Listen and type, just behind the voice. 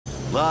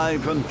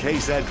Live from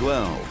KSAT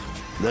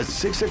 12, the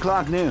 6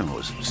 o'clock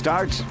news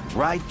starts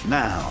right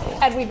now.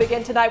 And we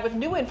begin tonight with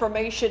new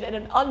information in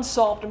an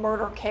unsolved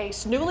murder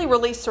case. Newly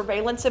released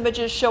surveillance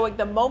images showing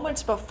the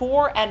moments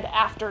before and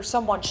after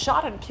someone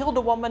shot and killed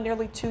a woman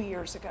nearly 2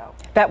 years ago.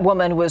 That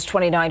woman was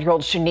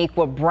 29-year-old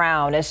Shaniqua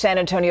Brown. As San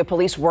Antonio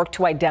police work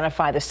to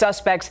identify the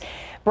suspects,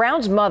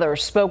 Brown's mother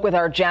spoke with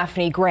our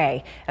Japhanie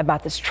Gray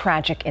about this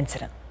tragic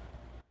incident.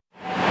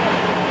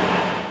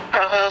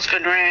 Her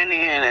husband ran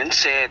in and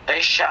said they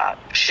shot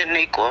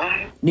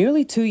Shaniqua.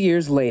 Nearly 2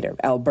 years later,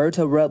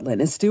 Alberta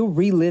Rutland is still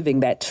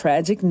reliving that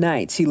tragic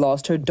night she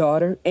lost her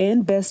daughter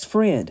and best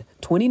friend,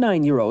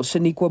 29-year-old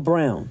Shaniqua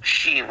Brown.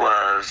 She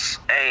was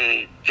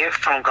a gift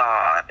from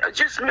God. I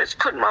just miss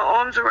putting my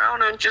arms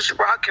around her and just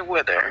rocking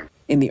with her.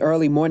 In the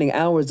early morning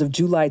hours of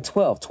July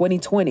 12,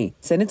 2020,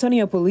 San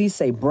Antonio police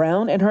say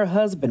Brown and her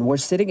husband were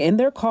sitting in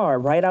their car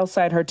right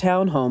outside her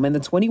townhome in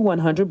the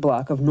 2100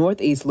 block of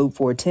Northeast Loop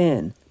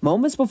 410.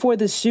 Moments before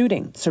the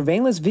shooting,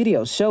 surveillance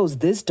video shows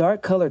this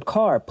dark-colored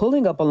car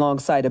pulling up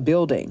alongside a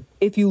building.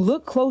 If you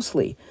look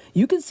closely,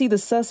 you can see the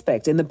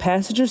suspect in the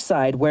passenger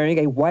side wearing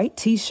a white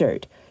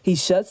T-shirt. He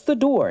shuts the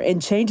door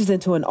and changes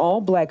into an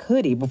all-black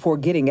hoodie before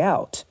getting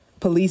out.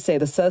 Police say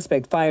the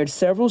suspect fired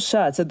several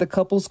shots at the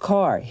couple's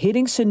car,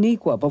 hitting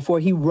Shaniqua before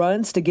he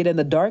runs to get in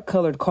the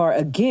dark-colored car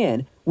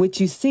again,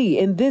 which you see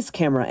in this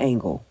camera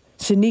angle.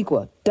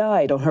 Shaniqua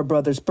died on her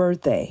brother's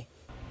birthday.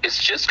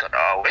 It's just going to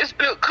always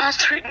be a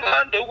constant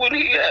reminder when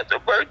he had the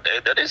birthday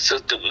that his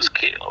sister was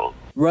killed.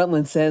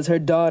 Rutland says her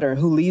daughter,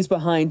 who leaves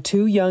behind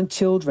 2 young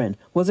children,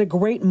 was a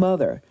great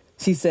mother.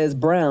 She says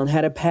Brown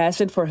had a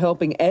passion for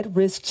helping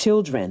at-risk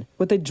children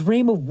with a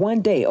dream of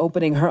one day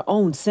opening her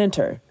own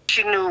center.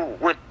 She knew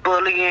with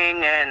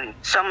bullying and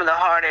some of the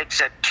heartaches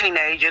that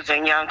teenagers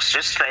and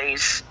youngsters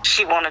face,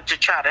 she wanted to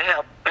try to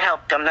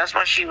help them. That's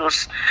why she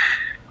was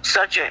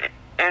such an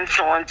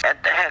influence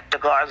at the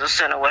Garza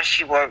Center where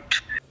she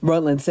worked.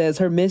 Rutland says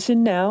her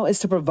mission now is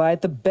to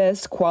provide the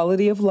best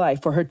quality of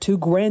life for her 2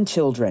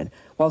 grandchildren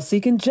while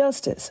seeking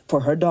justice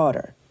for her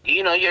daughter.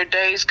 You know, your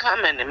day's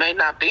coming. It may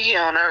not be here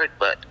on earth,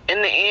 but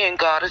in the end,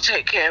 God will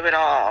take care of it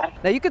all.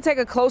 Now, you can take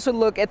a closer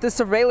look at the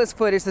surveillance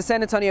footage the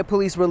San Antonio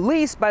police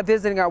released by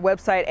visiting our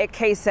website at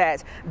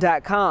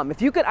KSAT.com.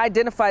 If you could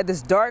identify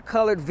this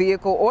dark-colored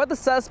vehicle or the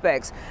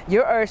suspects,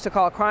 you're urged to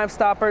call Crime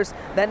Stoppers.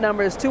 That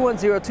number is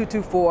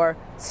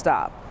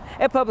 210-224-STOP.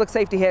 At Public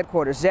Safety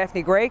Headquarters,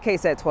 Japhanie Gray,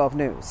 KSAT 12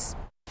 News.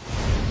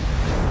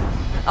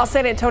 A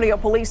San Antonio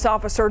police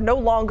officer no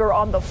longer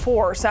on the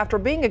force after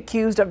being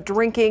accused of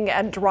drinking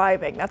and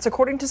driving. That's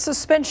according to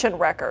suspension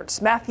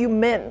records. Matthew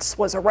Mintz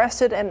was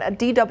arrested in a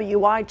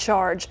DWI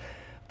charge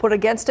put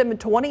against him in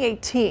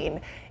 2018.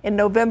 In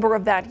November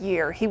of that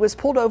year, he was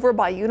pulled over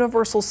by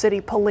Universal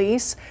City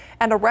Police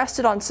and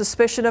arrested on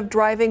suspicion of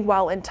driving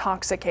while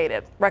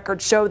intoxicated.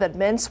 Records show that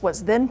Mintz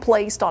was then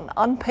placed on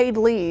unpaid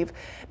leave.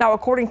 Now,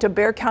 according to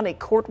Bexar County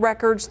court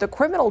records, the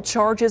criminal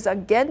charges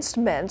against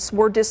Mintz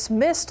were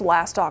dismissed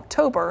last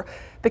October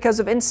because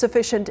of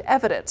insufficient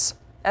evidence.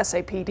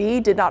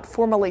 SAPD did not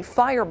formally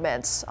fire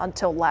Mintz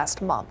until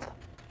last month.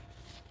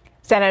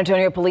 San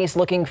Antonio police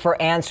looking for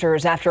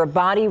answers after a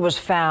body was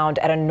found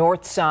at a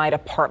north side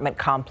apartment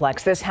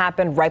complex. This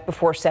happened right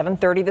before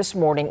 7:30 this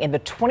morning in the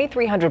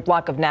 2300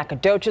 block of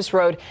Nacogdoches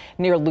Road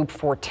near Loop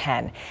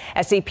 410.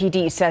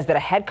 SAPD says that a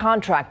head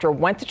contractor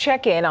went to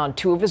check in on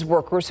 2 of his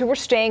workers who were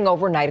staying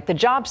overnight at the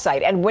job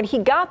site. And when he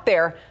got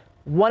there,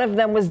 one of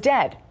them was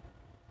dead.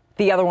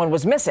 The other one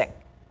was missing.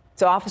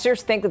 So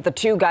officers think that the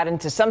 2 got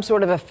into some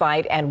sort of a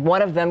fight and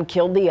one of them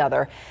killed the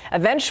other.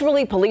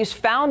 Eventually, police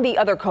found the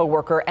other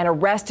co-worker and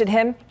arrested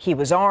him. He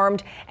was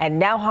armed, and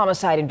now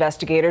homicide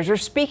investigators are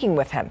speaking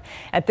with him.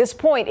 At this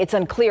point, it's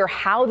unclear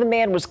how the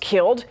man was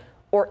killed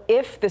or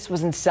if this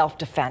was in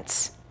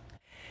self-defense.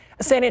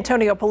 San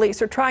Antonio police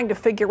are trying to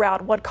figure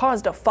out what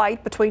caused a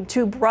fight between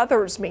 2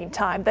 brothers,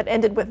 meantime, that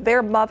ended with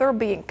their mother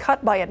being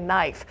cut by a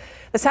knife.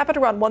 This happened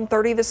around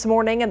 1:30 this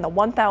morning in the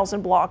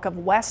 1000 block of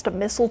West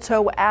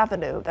Mistletoe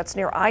Avenue. That's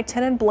near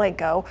I-10 in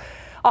Blanco.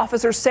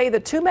 Officers say the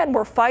 2 men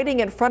were fighting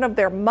in front of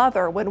their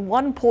mother when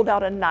one pulled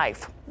out a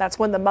knife. That's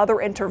when the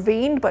mother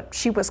intervened, but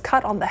she was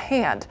cut on the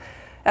hand.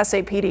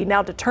 SAPD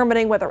now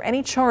determining whether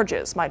any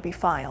charges might be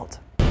filed.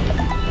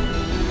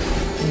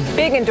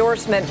 Big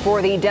endorsement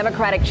for the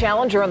Democratic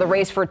challenger in the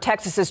race for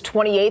Texas's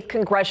 28th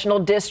congressional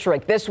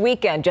district. This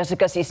weekend,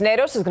 Jessica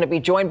Cisneros is going to be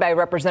joined by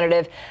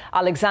Representative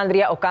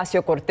Alexandria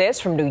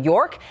Ocasio-Cortez from New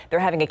York. They're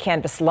having a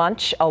canvas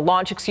launch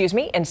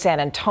in San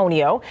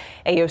Antonio.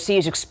 AOC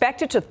is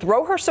expected to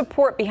throw her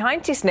support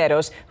behind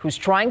Cisneros, who's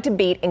trying to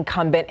beat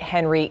incumbent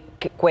Henry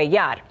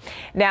Cuellar.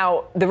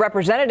 Now, the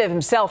representative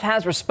himself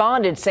has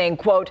responded saying,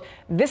 quote,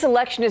 "This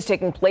election is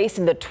taking place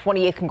in the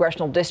 28th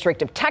congressional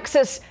district of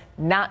Texas,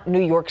 not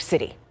New York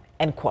City."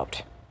 End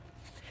quote.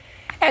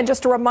 And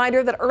just a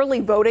reminder that early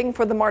voting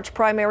for the March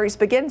primaries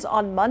begins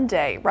on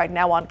Monday. Right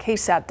now on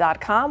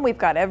KSAT.com, we've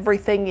got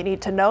everything you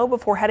need to know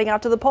before heading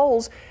out to the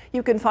polls.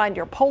 You can find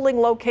your polling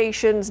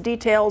locations,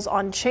 details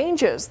on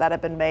changes that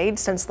have been made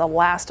since the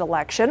last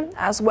election,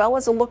 as well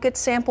as a look at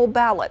sample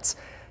ballots.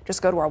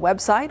 Just go to our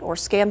website or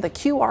scan the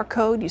QR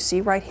code you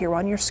see right here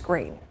on your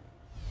screen.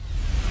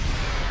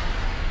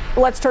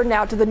 Let's turn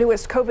now to the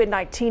newest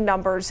COVID-19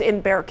 numbers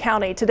in Bexar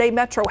County. Today,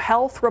 Metro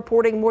Health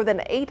reporting more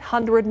than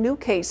 800 new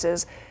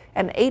cases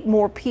and 8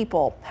 more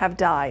people have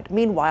died.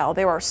 Meanwhile,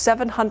 there are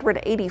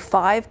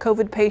 785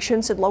 COVID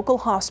patients in local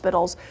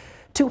hospitals,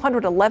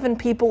 211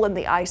 people in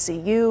the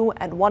ICU,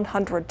 and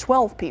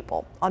 112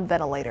 people on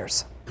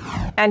ventilators.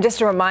 And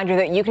just a reminder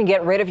that you can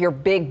get rid of your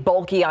big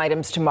bulky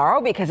items tomorrow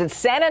because it's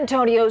San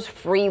Antonio's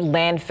free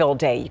landfill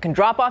day. You can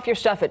drop off your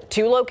stuff at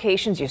 2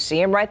 locations. You see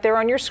them right there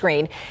on your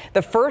screen.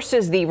 The first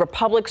is the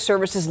Republic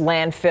Services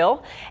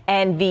landfill,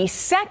 and the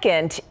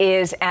second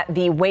is at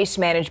the Waste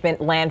Management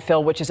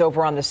landfill, which is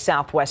over on the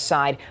southwest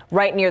side,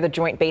 right near the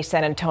Joint Base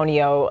San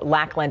Antonio,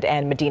 Lackland,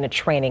 and Medina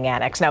Training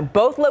Annex. Now,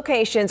 both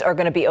locations are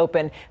going to be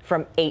open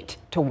from 8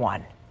 to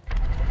 1.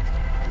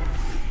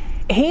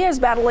 He is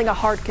battling a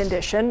heart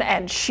condition,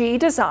 and she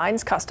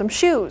designs custom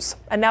shoes.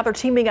 And now they're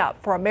teaming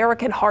up for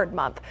American Heart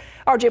Month.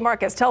 RJ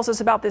Marquez tells us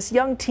about this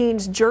young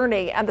teen's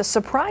journey and the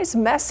surprise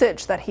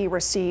message that he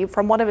received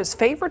from one of his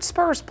favorite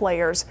Spurs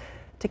players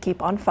to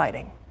keep on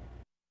fighting.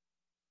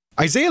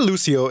 Isaiah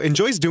Lucio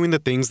enjoys doing the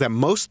things that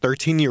most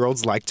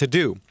 13-year-olds like to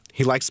do.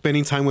 He likes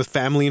spending time with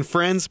family and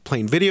friends,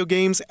 playing video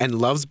games, and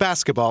loves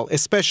basketball,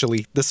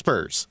 especially the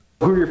Spurs.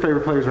 Who are your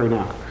favorite players right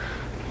now?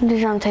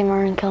 DeJounte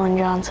Murray and Kellen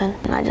Johnson.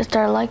 I just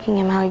started liking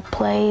him, how he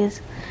plays,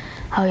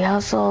 how he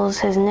hustles,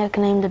 his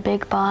nickname, the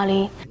Big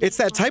Body. It's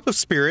that type of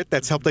spirit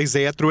that's helped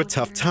Isaiah through a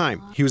tough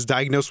time. He was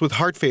diagnosed with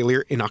heart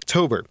failure in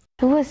October.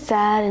 It was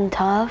sad and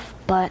tough,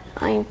 but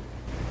I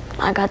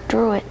got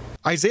through it.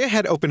 Isaiah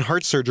had open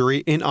heart surgery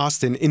in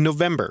Austin in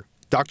November.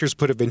 Doctors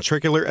put a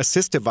ventricular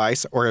assist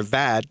device, or a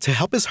VAD, to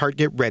help his heart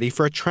get ready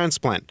for a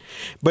transplant.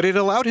 But it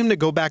allowed him to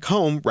go back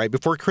home right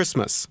before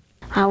Christmas.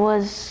 I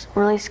was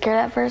really scared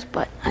at first,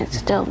 but I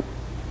still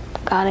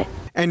got it.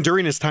 And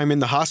during his time in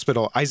the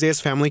hospital,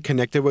 Isaiah's family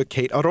connected with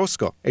Kate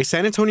Orozco, a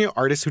San Antonio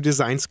artist who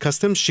designs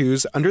custom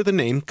shoes under the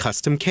name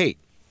Custom Kate.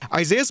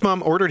 Isaiah's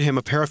mom ordered him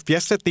a pair of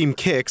Fiesta-themed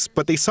kicks,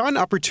 but they saw an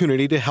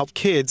opportunity to help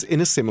kids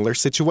in a similar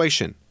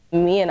situation.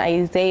 Me and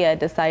Isaiah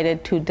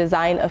decided to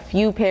design a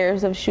few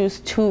pairs of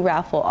shoes to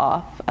raffle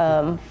off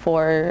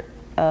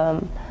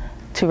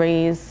to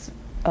raise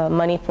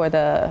money for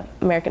the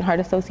American Heart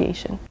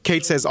Association.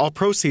 Kate says all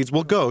proceeds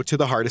will go to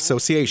the Heart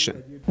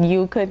Association.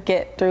 You could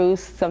get through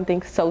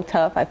something so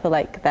tough. I feel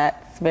like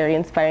that's very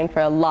inspiring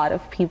for a lot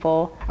of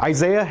people.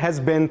 Isaiah has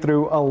been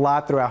through a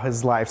lot throughout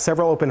his life,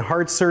 several open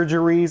heart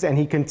surgeries, and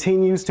he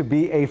continues to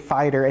be a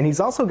fighter. And he's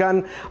also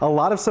gotten a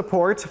lot of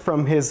support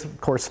from his,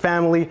 of course,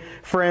 family,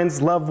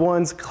 friends, loved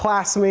ones,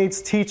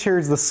 classmates,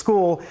 teachers, the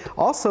school,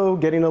 also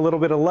getting a little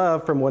bit of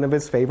love from one of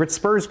his favorite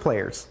Spurs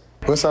players.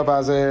 What's up,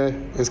 Isaiah?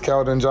 It's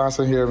Keldon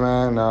Johnson here,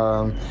 man.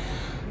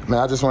 Man,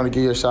 I just want to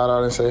give you a shout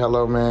out and say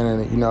hello, man.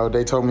 And, you know,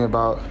 they told me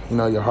about, you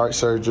know, your heart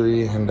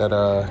surgery, and that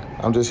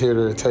I'm just here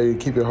to tell you,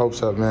 keep your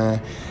hopes up,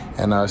 man,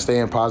 and stay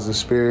in positive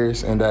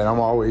spirits, and that I'm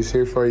always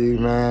here for you,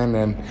 man.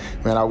 And,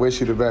 man, I wish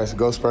you the best.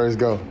 Go Spurs,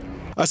 go.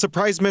 A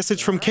surprise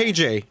message from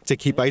KJ to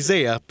keep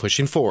Isaiah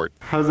pushing forward.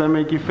 How does that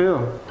make you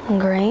feel?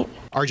 Great.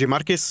 RJ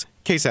Marquez,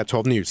 KSAT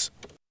 12 News.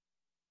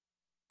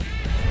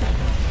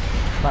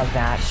 Love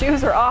that.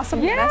 Shoes are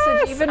awesome. Yes,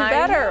 message even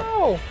better. I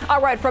know. All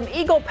right, from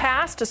Eagle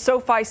Pass to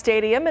SoFi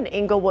Stadium in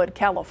Inglewood,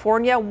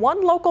 California,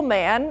 one local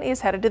man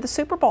is headed to the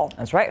Super Bowl.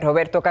 That's right.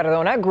 Roberto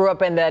Cardona grew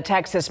up in the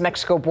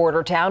Texas-Mexico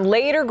border town,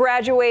 later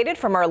graduated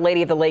from Our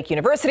Lady of the Lake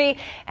University,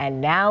 and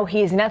now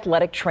he's an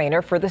athletic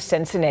trainer for the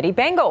Cincinnati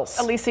Bengals.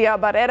 Alicia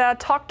Barrera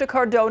talked to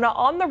Cardona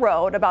on the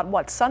road about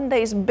what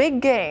Sunday's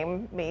big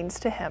game means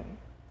to him.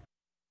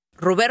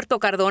 Roberto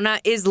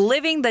Cardona is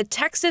living the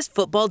Texas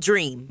football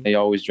dream. He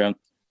always dreamt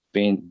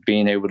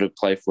being able to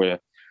play for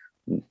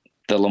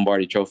the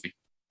Lombardi Trophy,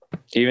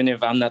 even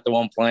if I'm not the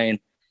one playing.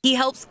 He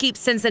helps keep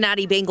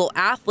Cincinnati Bengal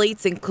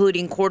athletes,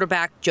 including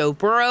quarterback Joe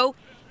Burrow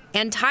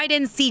and tight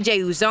end C.J.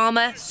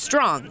 Uzomah,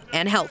 strong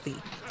and healthy.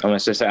 I'm an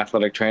assistant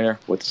athletic trainer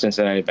with the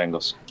Cincinnati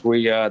Bengals.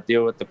 We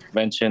deal with the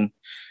prevention,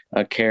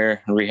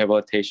 care,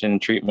 rehabilitation,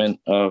 and treatment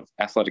of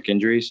athletic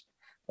injuries,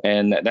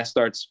 and that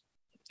starts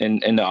in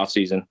the off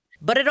season.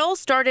 But it all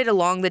started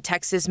along the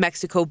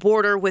Texas-Mexico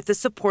border with the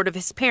support of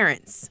his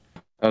parents.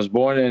 I was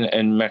born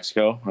in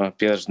Mexico,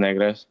 Piedras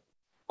Negras,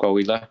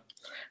 Coahuila,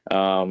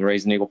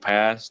 raised in Eagle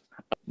Pass.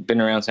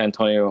 Been around San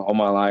Antonio all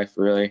my life,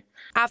 really.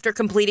 After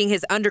completing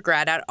his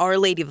undergrad at Our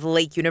Lady of the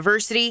Lake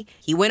University,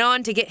 he went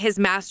on to get his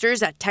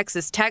master's at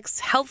Texas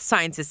Tech's Health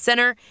Sciences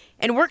Center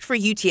and worked for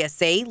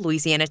UTSA,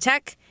 Louisiana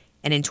Tech.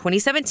 And in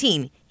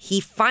 2017, he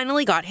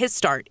finally got his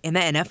start in the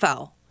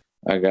NFL.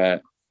 I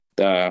got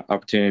the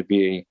opportunity to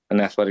be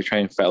an athletic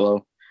training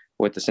fellow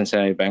with the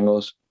Cincinnati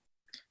Bengals.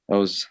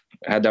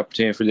 I had the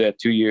opportunity for that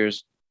 2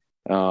 years,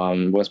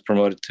 was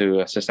promoted to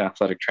assistant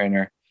athletic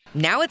trainer.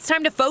 Now it's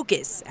time to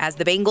focus as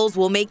the Bengals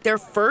will make their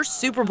first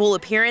Super Bowl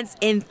appearance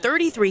in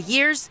 33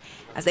 years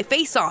as they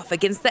face off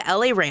against the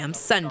LA Rams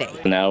Sunday.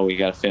 Now we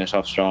got to finish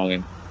off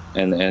strong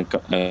and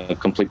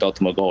complete the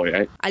ultimate goal,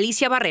 right?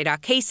 Alicia Barrera,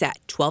 KSAT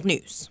 12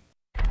 News.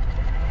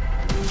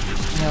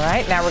 All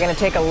right, now we're going to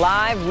take a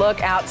live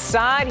look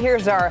outside.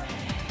 Here's our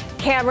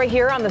camera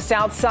here on the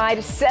south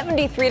side.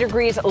 73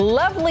 degrees.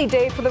 Lovely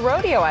day for the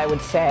rodeo, I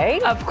would say.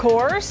 Of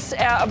course,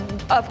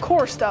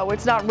 though,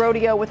 it's not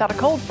rodeo without a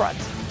cold front.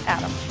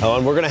 Adam. Oh,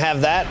 and we're going to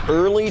have that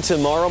early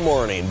tomorrow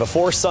morning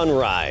before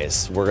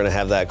sunrise. We're going to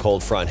have that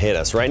cold front hit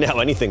us. Right now,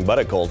 anything but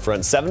a cold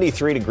front.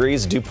 73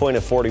 degrees, dew point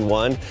of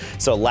 41.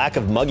 So lack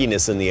of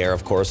mugginess in the air,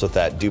 of course, with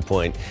that dew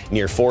point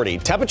near 40.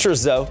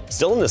 Temperatures, though,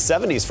 still in the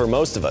 70s for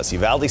most of us.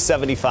 Uvalde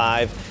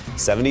 75,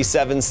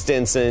 77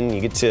 Stinson.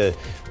 You get to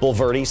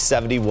Bulverde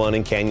 71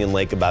 and Canyon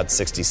Lake about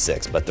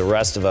 66. But the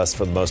rest of us,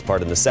 for the most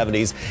part, in the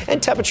 70s.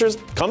 And temperatures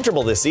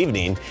comfortable this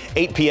evening.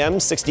 8 p.m.,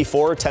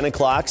 64, 10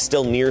 o'clock,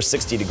 still near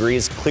 60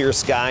 degrees. Clear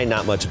sky,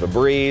 not much of a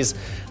breeze.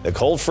 The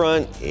cold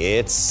front,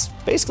 it's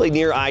basically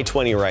near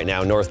I-20 right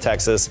now, North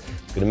Texas.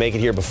 Going to make it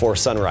here before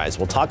sunrise.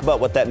 We'll talk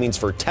about what that means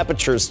for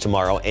temperatures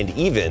tomorrow and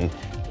even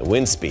the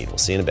wind speed. We'll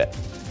see you in a bit.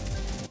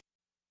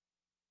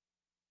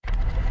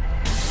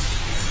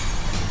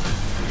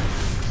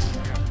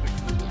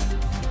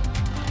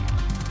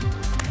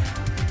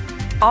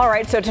 All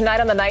right, so tonight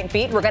on the Night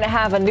Beat, we're going to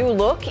have a new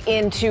look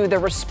into the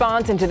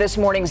response into this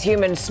morning's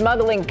human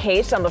smuggling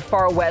case on the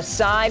far west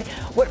side,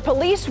 what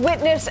police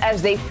witnessed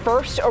as they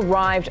first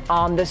arrived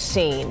on the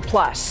scene.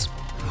 Plus,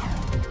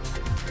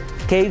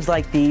 caves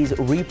like these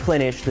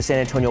replenish the San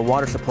Antonio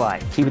water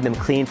supply. Keeping them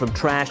clean from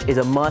trash is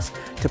a must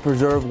to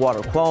preserve water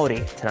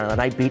quality. Tonight on the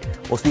Night Beat,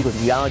 we'll speak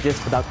with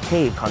geologists about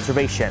cave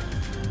conservation.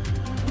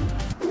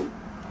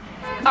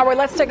 All right,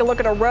 let's take a look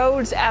at our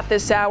roads at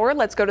this hour.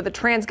 Let's go to the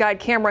TransGuide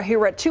camera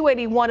here at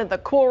 281 in the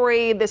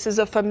Quarry. This is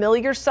a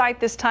familiar sight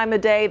this time of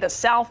day. The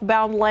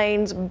southbound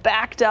lanes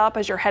backed up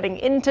as you're heading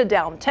into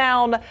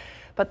downtown,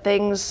 but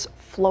things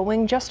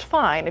flowing just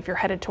fine if you're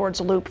headed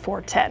towards Loop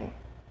 410.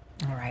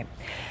 All right.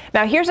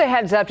 Now, here's a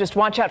heads up. Just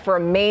watch out for a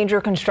major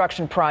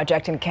construction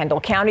project in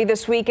Kendall County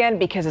this weekend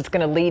because it's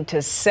going to lead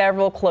to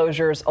several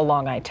closures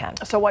along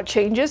I-10. So what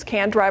changes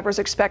can drivers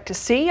expect to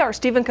see? Our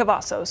Stephen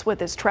Cavazos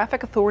with his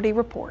Traffic Authority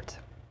report.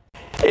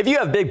 If you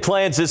have big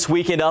plans this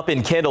weekend up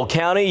in Kendall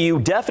County, you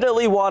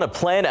definitely want to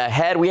plan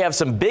ahead. We have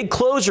some big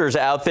closures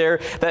out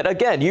there that,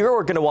 again,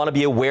 you're going to want to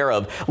be aware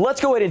of.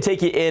 Let's go ahead and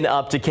take you in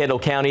up to Kendall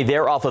County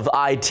there off of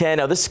I-10.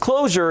 Now, this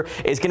closure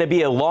is going to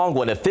be a long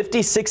one, a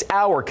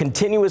 56-hour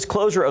continuous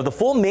closure of the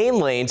full main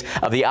lanes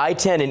of the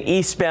I-10 and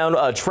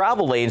eastbound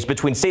travel lanes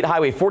between State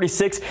Highway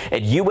 46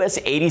 and US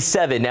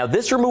 87. Now,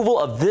 this removal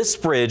of this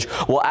bridge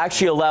will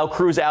actually allow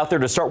crews out there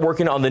to start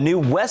working on the new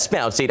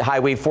westbound State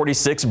Highway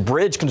 46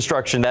 bridge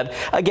construction that,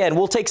 again,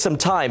 will take some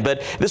time,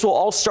 but this will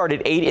all start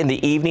at 8 in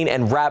the evening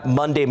and wrap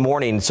Monday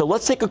morning. So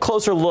let's take a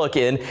closer look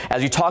in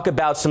as you talk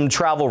about some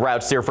travel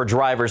routes there for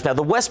drivers. Now,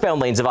 the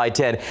westbound lanes of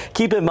I-10,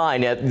 keep in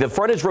mind the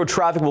frontage road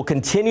traffic will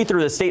continue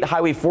through the State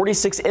Highway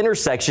 46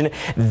 intersection,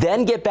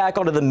 then get back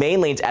onto the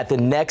main lanes at the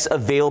next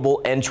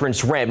available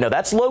entrance ramp. Now,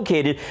 that's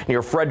located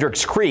near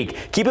Fredericks Creek.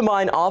 Keep in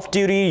mind,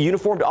 off-duty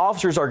uniformed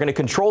officers are going to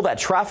control that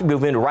traffic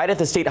movement right at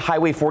the State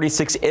Highway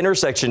 46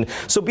 intersection,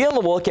 so be on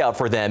the lookout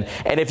for them.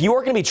 And if you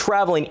are going to be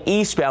traveling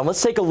eastbound,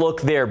 let's take a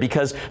look there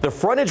because the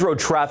frontage road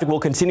traffic will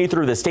continue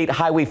through the State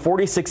Highway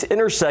 46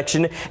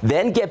 intersection,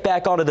 then get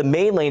back onto the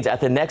main lanes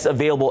at the next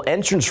available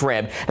entrance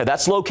ramp. Now,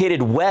 that's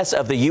located west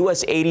of the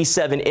US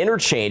 87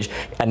 interchange.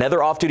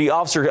 Another off-duty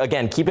officer,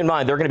 again, keep in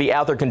mind, they're going to be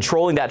out there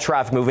controlling that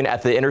traffic movement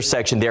at the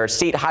intersection there at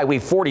State Highway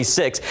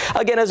 46.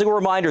 Again, as a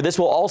reminder, this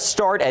will all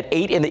start at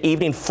 8 in the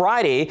evening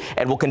Friday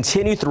and will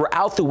continue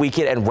throughout the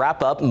weekend and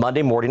wrap up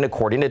Monday morning,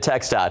 according to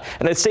TxDOT.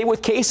 And I'd stay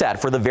with KSAT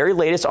for the very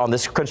latest on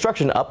this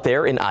construction up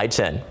there in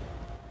I-10.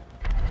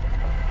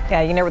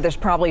 Yeah, you know where there's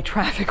probably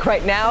traffic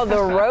right now?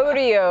 The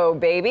rodeo,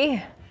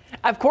 baby.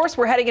 Of course,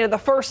 we're heading into the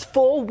first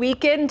full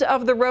weekend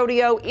of the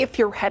rodeo. If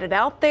you're headed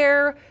out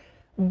there,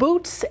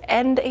 boots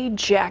and a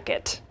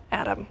jacket,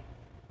 Adam.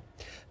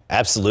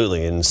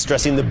 Absolutely, and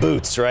stressing the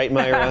boots, right,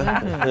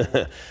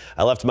 Myra?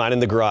 I left mine in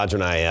the garage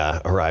when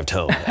I arrived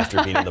home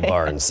after being in the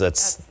barns.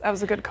 That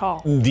was a good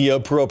call. The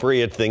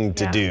appropriate thing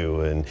to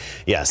do, and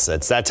yes,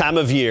 it's that time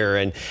of year,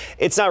 and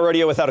it's not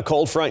rodeo without a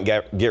cold front.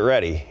 Get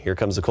ready. Here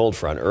comes a cold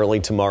front early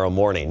tomorrow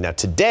morning. Now,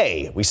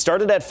 today, we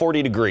started at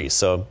 40 degrees,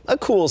 so a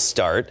cool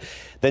start.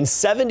 Then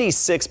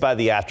 76 by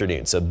the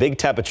afternoon, so big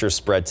temperature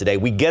spread today.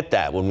 We get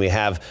that when we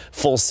have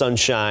full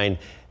sunshine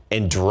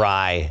and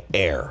dry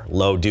air,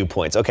 low dew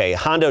points. Okay,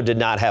 Hondo did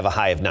not have a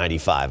high of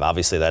 95.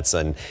 Obviously, that's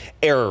an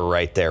error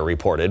right there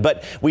reported.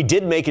 But we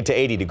did make it to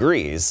 80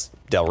 degrees.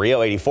 Del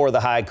Rio, 84 the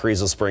high.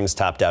 Carrizo Springs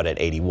topped out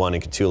at 81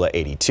 and Cotulla,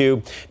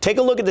 82. Take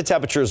a look at the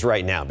temperatures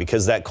right now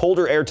because that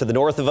colder air to the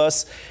north of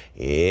us,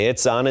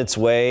 it's on its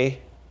way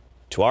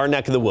to our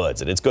neck of the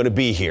woods, and it's going to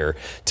be here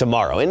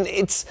tomorrow. And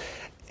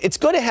it's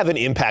going to have an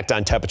impact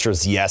on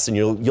temperatures, yes, and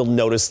you'll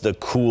notice the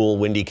cool,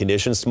 windy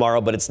conditions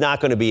tomorrow, but it's not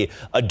going to be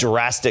a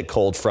drastic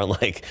cold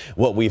front like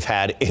what we've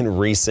had in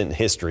recent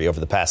history over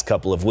the past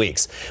couple of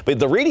weeks. But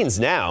the readings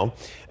now,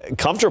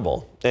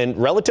 comfortable and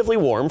relatively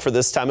warm for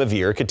this time of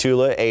year.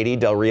 Cotulla 80,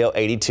 Del Rio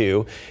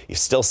 82. You're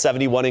still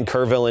 71 in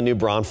Kerrville and New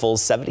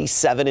Braunfels,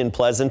 77 in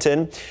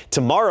Pleasanton.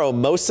 Tomorrow,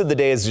 most of the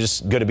day is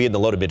just going to be in the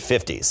low to mid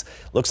 50s.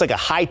 Looks like a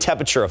high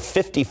temperature of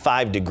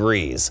 55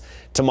 degrees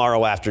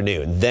tomorrow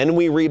afternoon. Then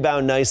we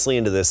rebound nicely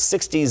into the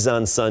 60s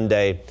on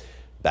Sunday.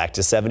 Back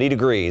to 70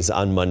 degrees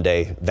on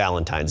Monday,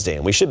 Valentine's Day.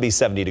 And we should be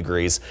 70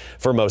 degrees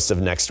for most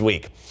of next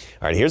week.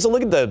 All right, here's a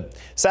look at the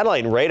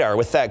satellite and radar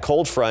with that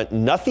cold front.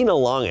 Nothing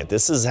along it.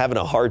 This is having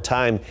a hard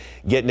time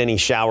getting any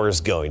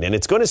showers going. And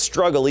it's going to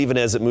struggle even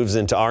as it moves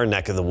into our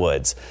neck of the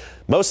woods.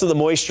 Most of the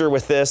moisture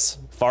with this,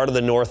 far to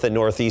the north and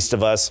northeast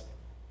of us,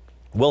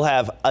 we'll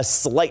have a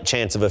slight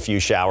chance of a few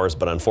showers,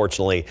 but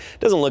unfortunately, it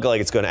doesn't look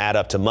like it's going to add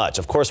up to much.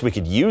 Of course, we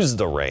could use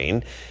the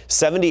rain.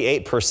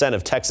 78%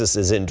 of Texas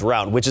is in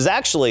drought, which is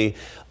actually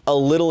a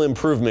little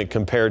improvement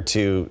compared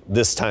to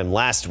this time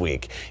last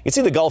week. You can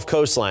see the Gulf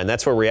coastline.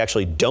 That's where we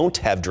actually don't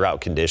have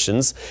drought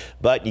conditions,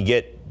 but you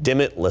get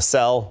Dimmitt,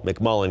 LaSalle,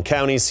 McMullen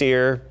counties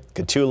here.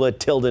 Cotulla,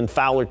 Tilden,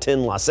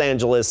 Fowlerton, Los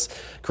Angeles,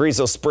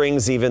 Carrizo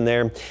Springs even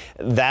there.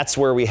 That's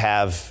where we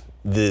have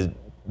the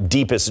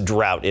deepest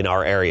drought in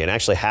our area, and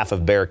actually half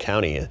of Bexar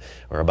County,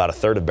 or about a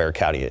third of Bexar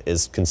County,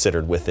 is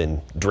considered within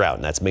drought,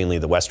 and that's mainly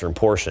the western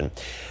portion.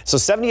 So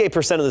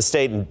 78% of the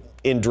state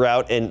in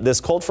drought, and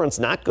this cold front's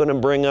not going to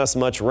bring us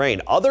much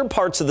rain. Other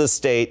parts of the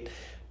state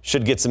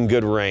should get some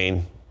good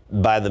rain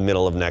by the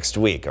middle of next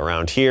week.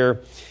 Around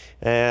here,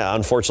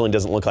 unfortunately,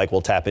 doesn't look like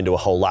we'll tap into a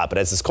whole lot. But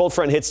as this cold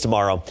front hits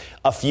tomorrow,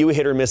 a few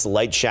hit or miss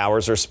light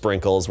showers or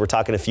sprinkles. We're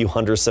talking a few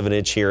hundredths of an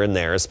inch here and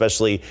there,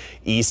 especially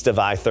east of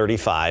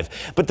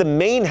I-35. But the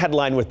main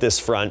headline with this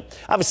front,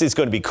 obviously it's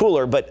going to be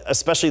cooler, but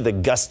especially the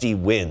gusty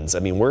winds. I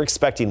mean, we're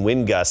expecting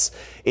wind gusts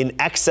in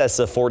excess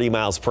of 40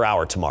 miles per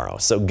hour tomorrow.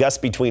 So gusts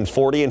between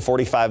 40 and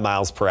 45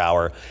 miles per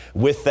hour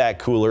with that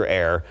cooler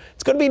air.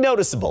 It's going to be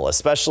noticeable,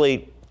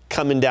 especially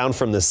coming down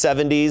from the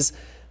 70s.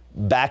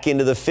 Back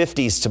into the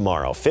 50s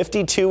tomorrow,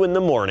 52 in the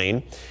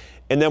morning,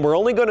 and then we're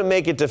only going to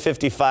make it to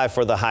 55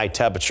 for the high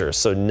temperature.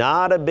 So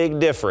not a big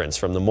difference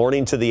from the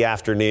morning to the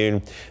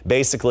afternoon.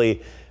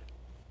 Basically,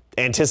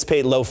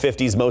 anticipate low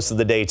 50s most of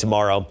the day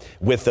tomorrow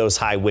with those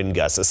high wind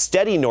gusts. A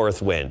steady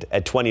north wind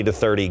at 20 to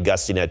 30,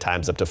 gusting at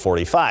times up to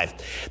 45.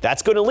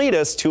 That's going to lead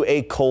us to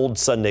a cold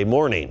Sunday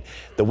morning.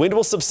 The wind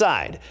will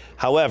subside.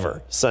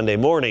 However, Sunday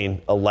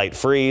morning, a light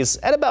freeze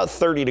at about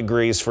 30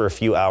 degrees for a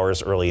few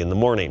hours early in the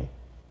morning.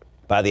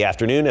 By the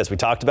afternoon, as we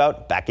talked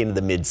about, back into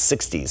the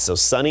mid-60s. So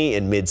sunny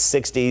and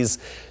mid-60s,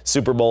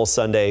 Super Bowl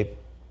Sunday.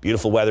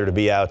 Beautiful weather to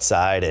be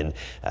outside and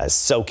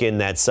soak in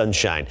that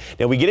sunshine.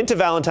 Now, we get into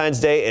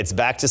Valentine's Day, it's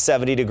back to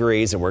 70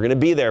 degrees, and we're going to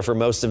be there for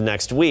most of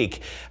next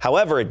week.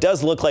 However, it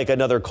does look like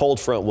another cold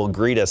front will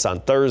greet us on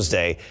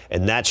Thursday,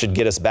 and that should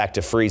get us back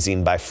to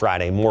freezing by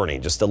Friday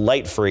morning. Just a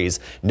light freeze.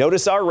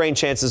 Notice our rain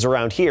chances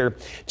around here,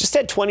 just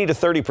at 20 to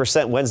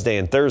 30% Wednesday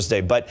and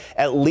Thursday, but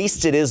at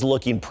least it is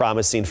looking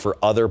promising for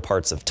other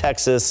parts of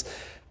Texas.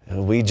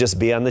 We just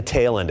be on the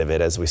tail end of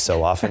it, as we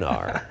so often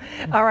are.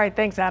 All right,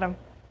 thanks, Adam.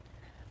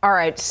 All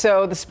right,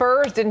 so the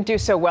Spurs didn't do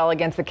so well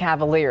against the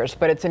Cavaliers,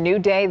 but it's a new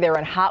day. They're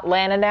in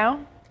Hotlanta now.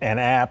 And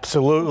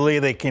absolutely,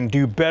 they can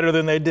do better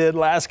than they did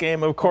last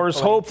game, of course.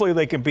 Hopefully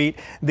they can beat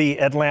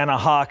the Atlanta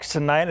Hawks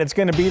tonight. It's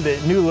going to be the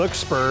new-look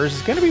Spurs.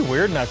 It's going to be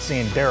weird not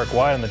seeing Derek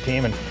White on the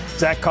team. And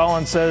Zach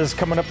Collins says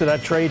coming up to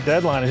that trade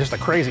deadline is just a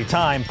crazy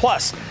time.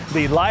 Plus,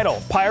 the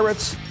Lytle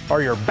Pirates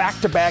are your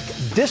back-to-back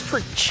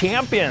district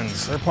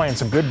champions. They're playing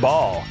some good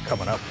ball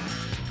coming up.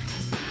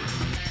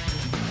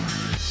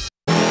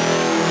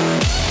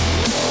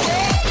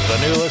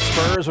 The new look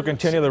Spurs will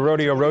continue the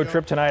rodeo road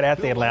trip tonight at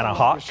the Atlanta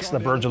Hawks. The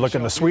Birds are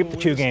looking to sweep the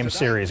two-game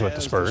series with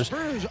the Spurs.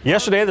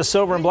 Yesterday, the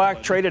Silver and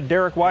Black traded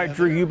Derek White,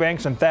 Drew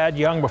Eubanks, and Thad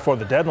Young before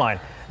the deadline.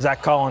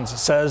 Zach Collins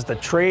says the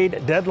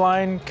trade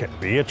deadline can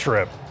be a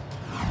trip.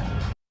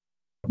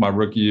 My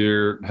rookie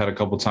year had a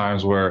couple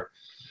times where,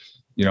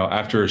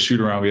 after a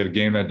shoot around, we had a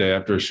game that day.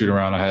 After a shoot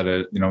around, I had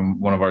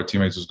one of our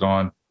teammates was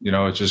gone.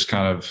 It's just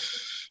kind of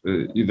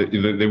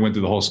either they went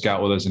through the whole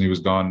scout with us and he was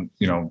gone,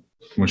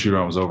 when shoot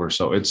around was over.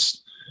 So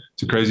it's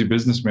a crazy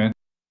business, man.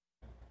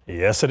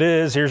 Yes, it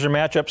is. Here's your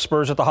matchup.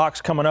 Spurs at the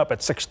Hawks coming up at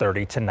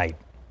 6:30 tonight.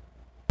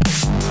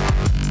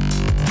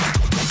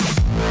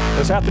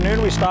 This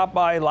afternoon, we stopped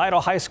by Lytle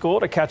High School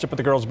to catch up with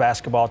the girls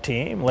basketball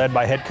team. Led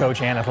by head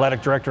coach and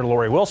athletic director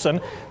Lori Wilson,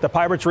 the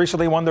Pirates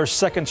recently won their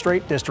second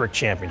straight district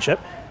championship.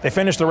 They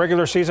finished the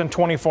regular season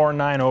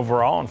 24-9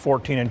 overall and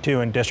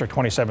 14-2 in District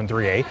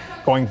 27-3A.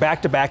 Going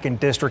back-to-back in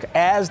district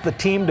as the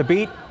team to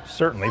beat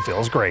certainly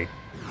feels great.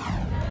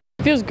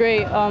 It feels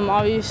great.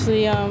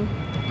 Obviously, I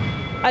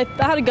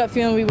had a gut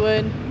feeling we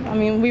would. I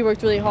mean, we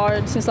worked really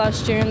hard since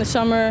last year in the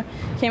summer,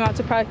 came out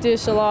to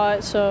practice a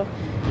lot, so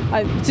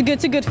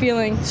it's a good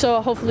feeling. So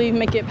hopefully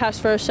make it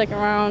past first, second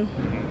round,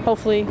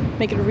 hopefully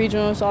make it to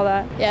regionals, all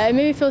that. Yeah, it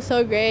made me feel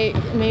so great.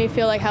 It made me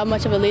feel like how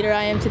much of a leader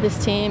I am to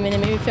this team, and it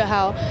made me feel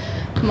how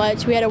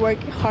much we had to work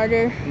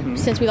harder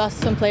since we lost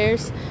some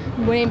players.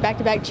 Winning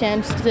back-to-back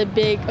champs is a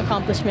big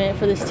accomplishment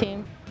for this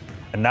team.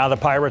 And now the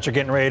Pirates are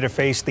getting ready to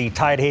face the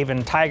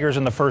Tidehaven Tigers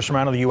in the first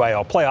round of the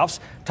UIL playoffs.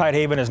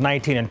 Tidehaven is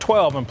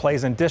 19-12 and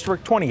plays in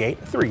District 28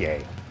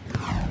 3A.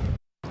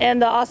 And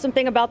the awesome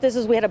thing about this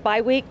is we had a bye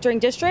week during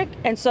district,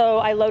 and so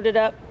I loaded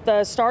up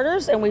the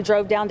starters and we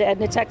drove down to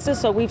Edna, Texas.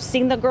 So we've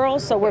seen the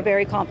girls, so we're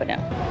very confident.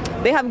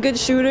 They have good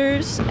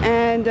shooters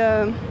and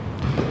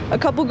a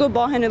couple good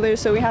ball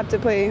handlers, so we have to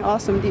play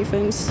awesome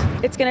defense.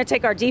 It's going to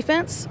take our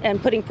defense and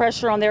putting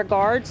pressure on their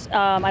guards.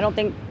 I don't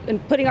think,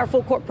 and putting our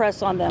full court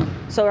press on them.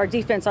 So our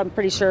defense, I'm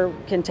pretty sure,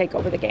 can take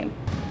over the game.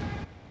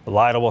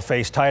 Lida will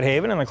face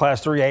Tidehaven in the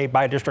Class 3A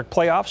by-district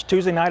playoffs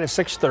Tuesday night at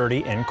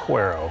 6:30 in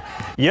Cuero.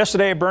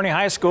 Yesterday at Bernie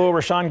High School,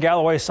 Rashawn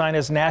Galloway signed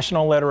his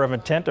national letter of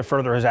intent to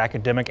further his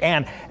academic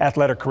and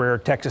athletic career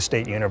at Texas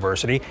State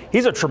University.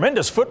 He's a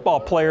tremendous football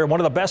player, one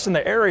of the best in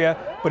the area,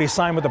 but he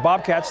signed with the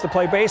Bobcats to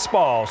play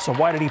baseball. So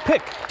why did he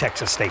pick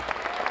Texas State?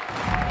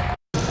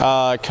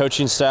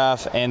 Coaching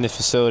staff and the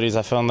facilities.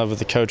 I fell in love with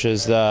the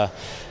coaches.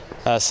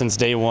 Since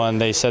day one,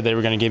 they said they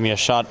were going to give me a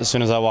shot as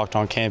soon as I walked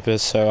on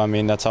campus. So, I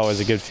mean, that's always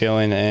a good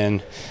feeling.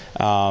 And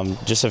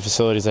just the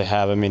facilities they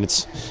have, I mean,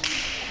 it's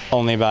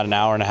only about an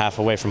hour and a half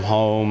away from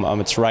home.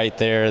 It's right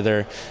there.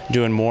 They're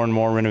doing more and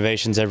more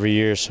renovations every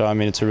year. So, I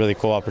mean, it's a really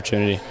cool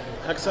opportunity.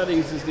 How exciting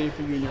is this day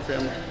for you and your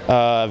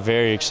family?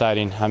 Very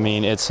exciting. I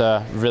mean, it's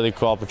a really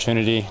cool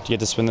opportunity to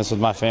get to spend this with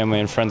my family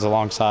and friends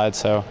alongside.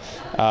 So,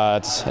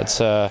 it's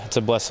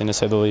a blessing to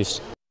say the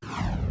least.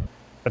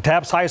 The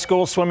TAPS High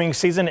School swimming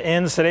season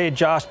ends today at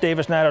Josh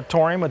Davis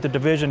Natatorium with the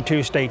Division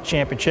II state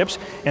championships.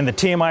 And the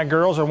TMI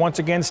girls are once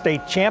again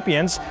state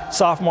champions.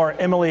 Sophomore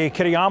Emily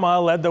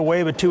Kiriyama led the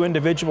way with 2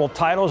 individual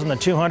titles in the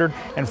 200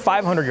 and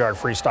 500-yard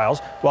freestyles,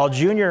 while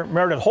junior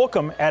Meredith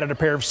Holcomb added a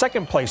pair of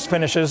second-place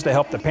finishes to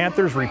help the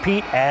Panthers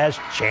repeat as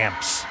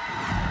champs.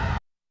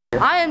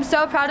 I am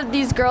so proud of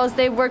these girls.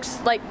 They've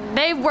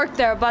worked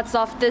their butts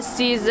off this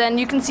season.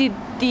 You can see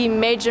the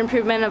major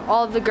improvement of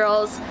all of the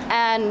girls,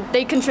 and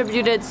they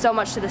contributed so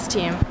much to this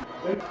team.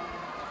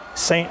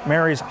 St.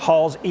 Mary's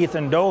Hall's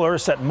Ethan Doler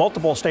set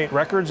multiple state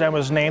records and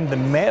was named the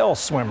male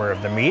swimmer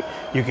of the meet.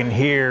 You can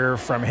hear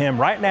from him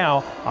right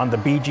now on the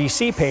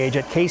BGC page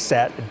at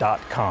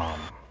KSAT.com.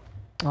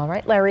 All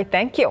right, Larry,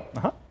 thank you.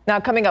 Now,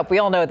 coming up, we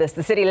all know this,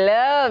 the city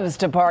loves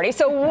to party,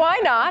 so why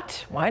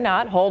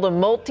not hold a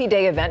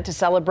multi-day event to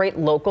celebrate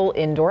local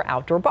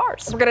indoor-outdoor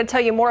bars? We're going to tell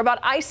you more about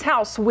Ice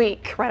House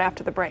Week right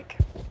after the break.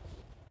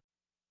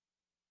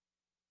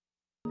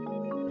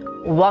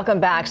 Welcome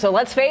back. So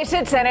let's face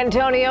it, San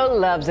Antonio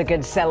loves a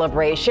good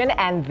celebration,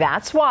 and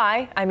that's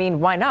why,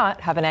 why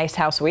not have an Ice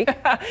House Week?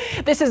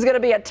 This is going to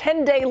be a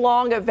 10-day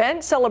long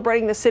event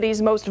celebrating the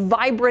city's most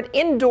vibrant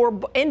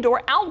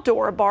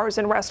indoor-outdoor bars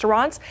and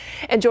restaurants.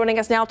 And joining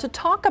us now to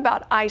talk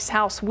about Ice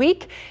House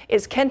Week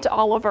is Kent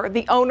Oliver,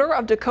 the owner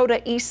of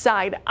Dakota East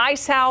Side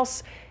Ice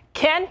House.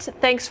 Kent,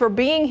 thanks for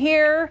being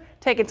here,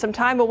 taking some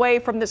time away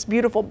from this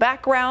beautiful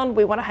background.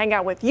 We want to hang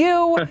out with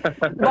you,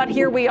 but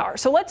here we are.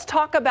 So let's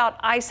talk about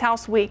Ice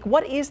House Week.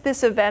 What is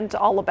this event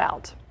all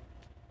about?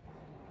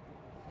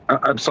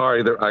 I'm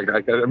sorry,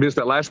 I missed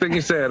that last thing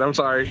you said. I'm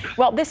sorry.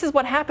 Well, this is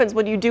what happens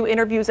when you do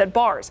interviews at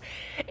bars.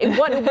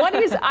 What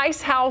is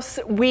Ice House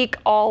Week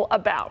all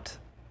about?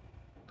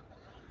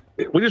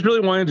 We just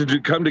really wanted to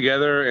come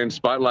together and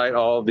spotlight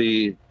all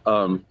the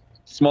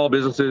small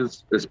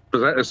businesses,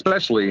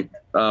 especially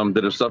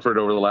that have suffered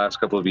over the last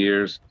couple of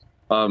years.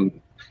 And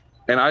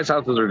ice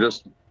houses are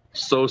just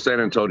so San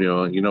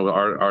Antonio. You know,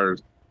 our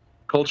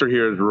culture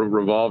here has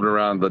revolved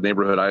around the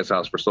neighborhood ice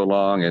house for so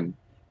long. And,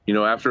 you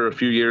know, after a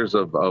few years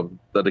of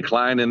the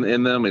decline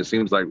in them, it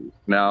seems like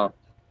now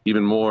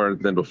even more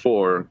than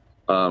before,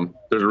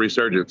 there's a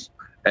resurgence.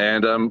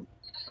 And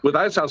with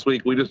Ice House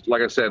Week, we just,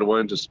 like I said,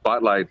 wanted to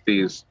spotlight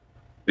these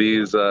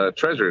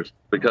treasures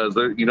because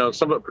they're, you know,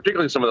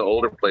 particularly some of the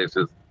older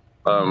places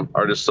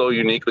are just so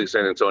uniquely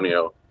San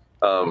Antonio.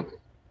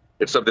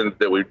 It's something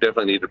that we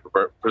definitely need to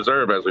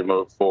preserve as we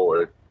move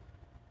forward.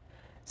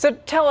 So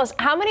tell us,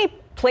 how many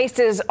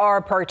places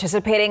are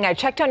participating? I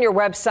checked on your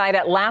website.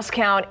 At last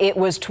count, it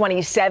was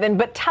 27,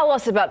 but tell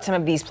us about some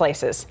of these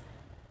places.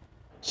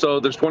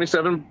 So there's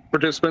 27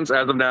 participants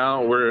as of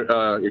now.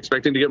 We're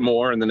expecting to get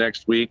more in the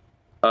next week,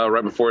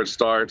 right before it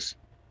starts.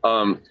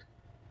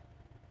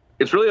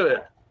 It's really,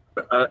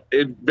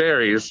 it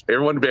varies.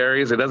 Everyone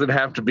varies. It doesn't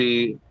have to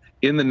be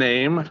in the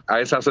name.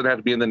 Ice House doesn't have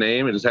to be in the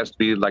name. It just has to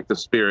be like the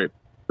spirit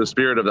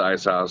of the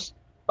Ice House,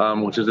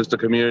 which is just a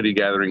community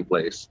gathering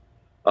place.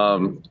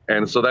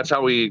 And so that's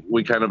how we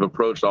kind of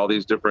approached all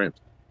these different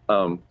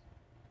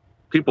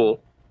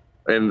people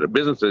and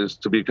businesses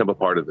to become a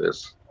part of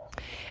this.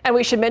 And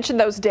we should mention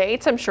those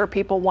dates. I'm sure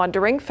people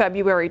wondering,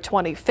 February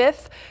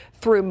 25th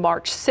through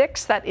March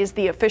 6th. That is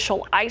the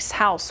official Ice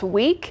House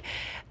Week.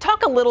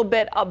 Talk a little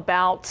bit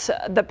about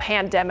the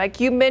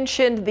pandemic. You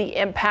mentioned the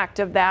impact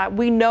of that.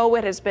 We know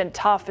it has been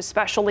tough,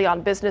 especially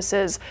on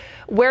businesses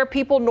where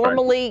people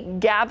normally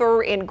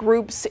gather in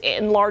groups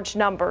in large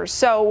numbers.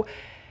 So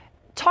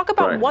talk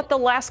about what the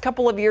last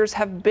couple of years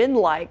have been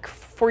like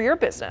for your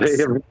business.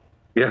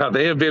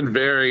 They have been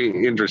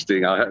very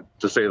interesting,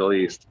 to say the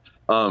least.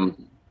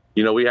 You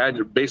we had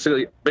to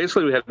basically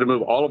we had to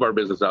move all of our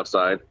business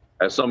outside,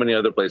 as so many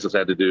other places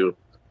had to do.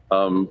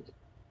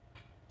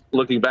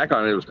 Looking back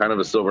on it, it was kind of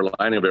a silver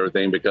lining of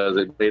everything because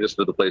it made us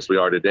to the place we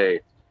are today.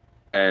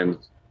 And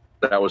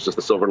that was just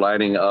the silver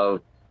lining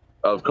of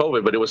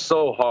COVID. But it was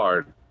so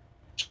hard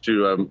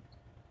to,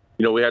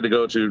 we had to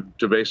go to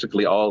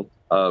basically all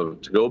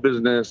to-go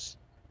business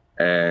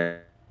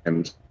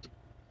and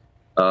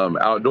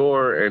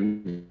outdoor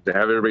and to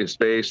have everybody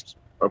spaced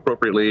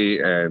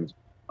appropriately. And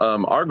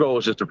our goal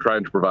was just to try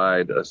and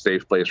provide a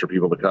safe place for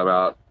people to come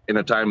out in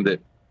a time that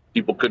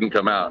people couldn't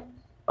come out.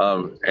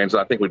 And so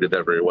I think we did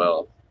that very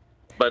well.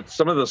 But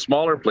some of the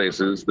smaller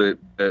places that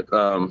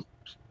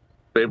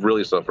they've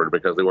really suffered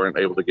because they weren't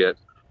able to get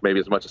maybe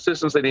as much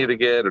assistance they needed to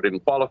get or didn't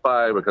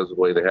qualify because of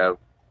the way they have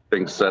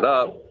things set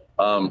up.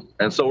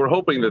 And so we're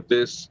hoping that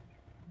this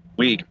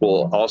week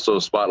will also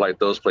spotlight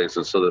those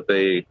places so that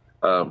they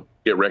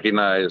get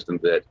recognized and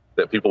that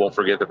people won't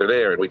forget that they're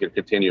there and we can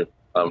continue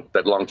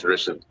that long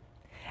tradition.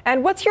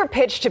 And what's your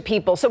pitch to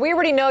people? So we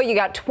already know you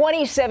got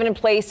 27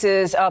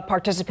 places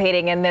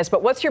participating in this,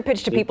 but what's your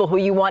pitch to people who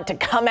you want to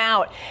come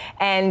out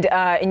and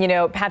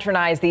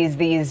patronize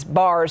these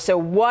bars? So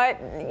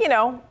what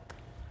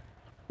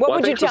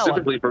would you tell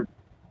them?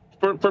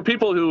 For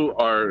people who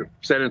are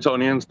San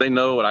Antonians, they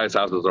know what ice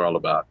houses are all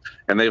about,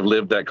 and they've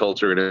lived that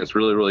culture, and it's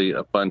really, really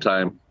a fun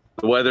time.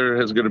 The weather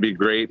is going to be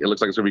great. It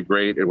looks like it's going to be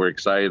great, and we're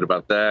excited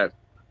about that.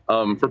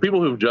 For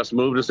people who've just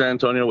moved to San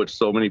Antonio, which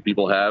so many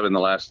people have in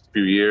the last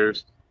few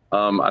years,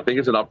 I think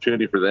it's an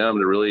opportunity for them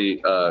to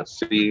really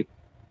see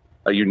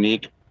a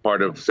unique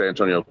part of San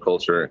Antonio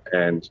culture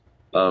and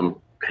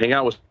hang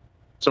out with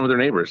some of their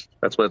neighbors.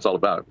 That's what it's all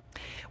about.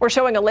 We're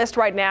showing a list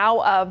right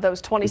now of those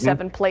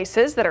 27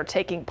 places that are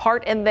taking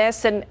part in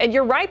this. And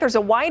you're right, there's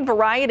a wide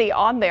variety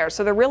on there.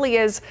 So there really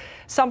is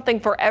something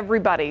for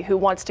everybody who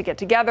wants to get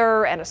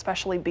together and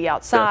especially be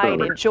outside,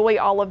 definitely enjoy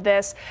all of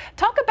this.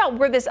 Talk about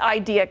where this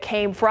idea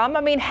came from.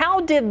 I mean, how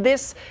did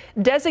this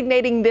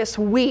designating this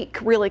week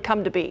really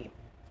come to be?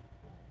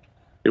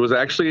 It was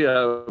actually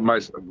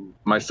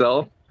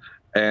myself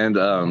and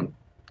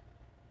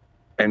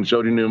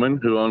Jody Newman,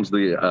 who owns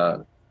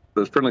the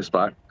Friendly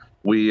Spot.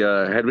 We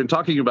had been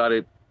talking about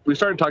it. We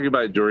started talking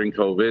about it during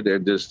COVID,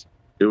 and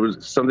it was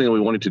something that we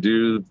wanted to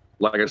do.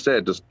 Like I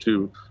said, just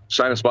to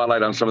shine a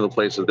spotlight on some of the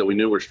places that we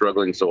knew were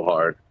struggling so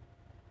hard.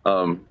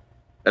 And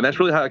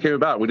that's really how it came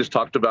about. We just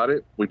talked about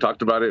it. We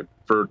talked about it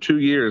for 2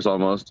 years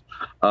almost.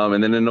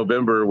 And then in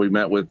November, we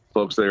met with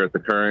folks there at the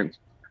Current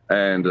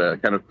and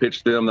kind of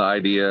pitched them the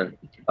idea.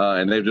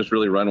 And they've just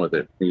really run with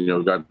it.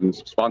 We've gotten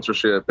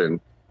sponsorship, and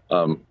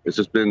it's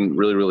just been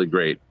really, really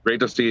great.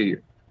 Great to see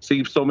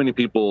so many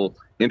people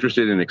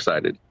interested and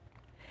excited.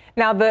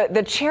 Now,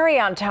 the cherry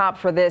on top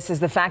for this is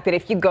the fact that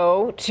if you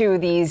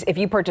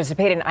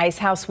participate in Ice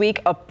House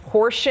Week, a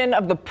portion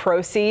of the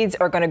proceeds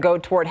are going to go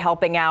toward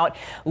helping out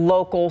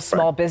local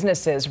small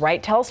businesses,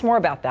 right? Tell us more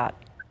about that.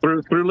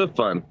 Through Lift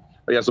Fund.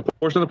 Yes, a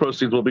portion of the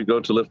proceeds will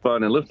go to Lift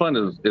Fund, and Lift Fund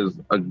is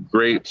a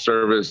great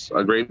service,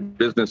 a great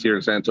business here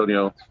in San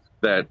Antonio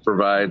that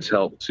provides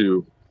help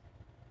to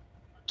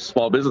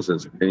small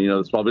businesses. And,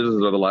 the small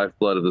businesses are the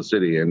lifeblood of the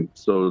city. And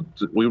so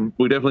we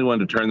definitely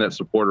wanted to turn that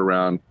support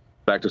around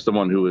back to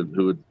someone who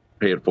would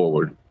pay it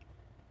forward.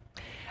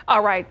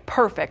 All right,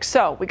 perfect.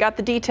 So we got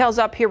the details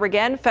up here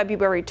again,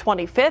 February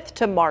 25th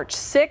to March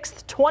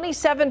 6th,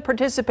 27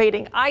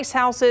 participating ice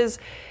houses.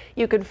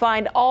 You can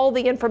find all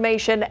the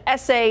information,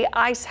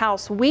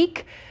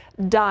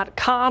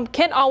 SAIceHouseWeek.com.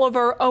 Kent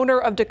Oliver, owner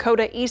of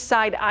Dakota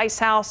Eastside Ice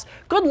House.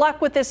 Good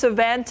luck with this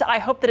event. I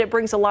hope that it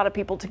brings a lot of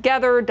people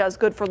together, does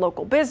good for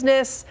local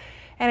business,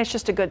 and it's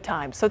just a good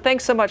time. So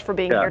thanks so much for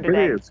being here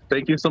today. It is.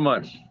 Thank you so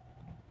much.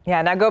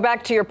 Yeah, now go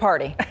back to your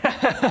party.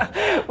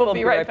 We'll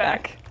be right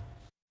back.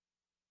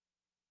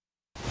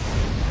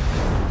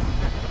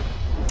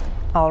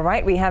 All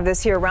right, we have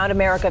this here around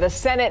America. The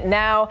Senate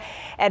now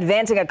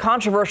advancing a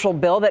controversial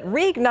bill that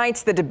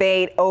reignites the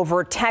debate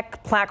over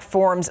tech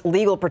platforms'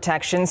 legal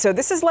protection. So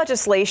this is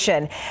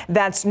legislation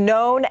that's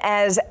known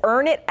as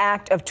Earn It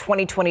Act of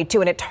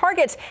 2022, and it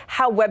targets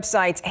how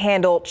websites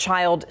handle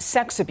child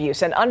sex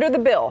abuse. And under the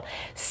bill,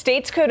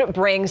 states could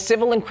bring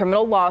civil and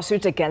criminal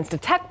lawsuits against a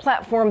tech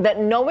platform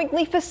that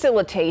knowingly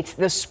facilitates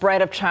the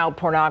spread of child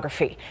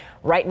pornography.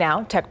 Right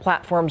now, tech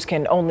platforms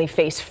can only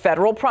face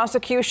federal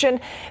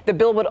prosecution. The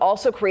bill would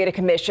also create a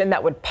commission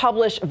that would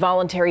publish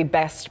voluntary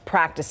best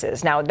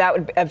practices. Now, that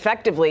would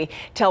effectively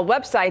tell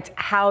websites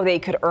how they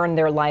could earn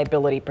their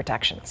liability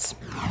protections.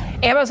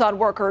 Amazon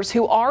workers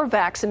who are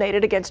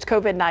vaccinated against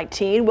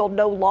COVID-19 will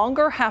no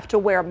longer have to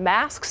wear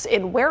masks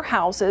in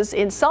warehouses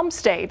in some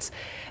states.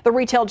 The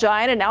retail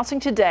giant announcing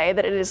today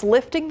that it is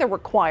lifting the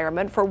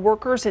requirement for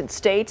workers in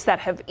states that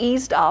have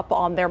eased up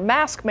on their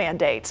mask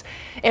mandates.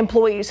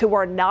 Employees who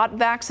are not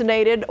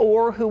vaccinated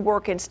or who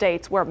work in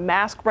states where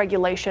mask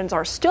regulations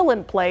are still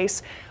in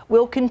place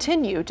will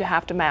continue to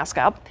have to mask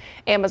up.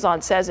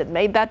 Amazon says it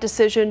made that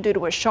decision due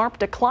to a sharp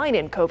decline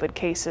in COVID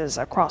cases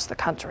across the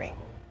country.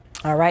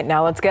 All right,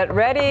 now let's get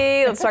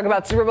ready. Let's talk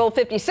about Super Bowl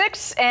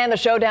 56 and the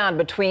showdown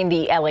between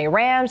the LA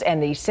Rams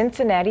and the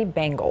Cincinnati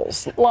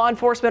Bengals. Law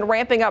enforcement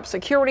ramping up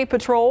security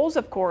patrols,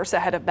 of course,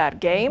 ahead of that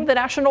game. The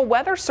National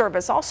Weather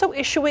Service also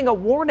issuing a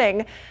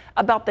warning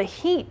about the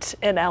heat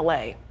in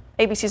LA.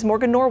 ABC's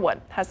Morgan Norwood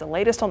has the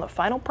latest on the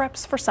final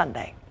preps for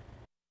Sunday.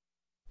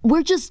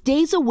 We're just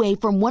days away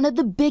from one of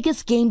the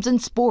biggest games in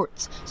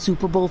sports,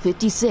 Super Bowl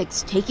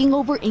 56, taking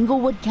over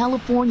Inglewood,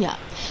 California,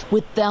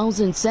 with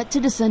thousands set to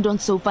descend on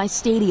SoFi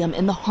Stadium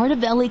in the heart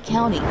of LA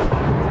County.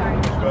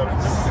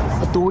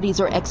 Authorities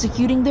are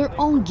executing their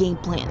own game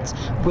plans,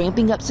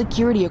 ramping up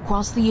security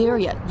across the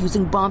area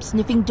using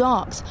bomb-sniffing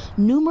dogs,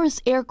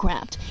 numerous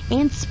aircraft,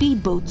 and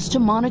speedboats to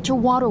monitor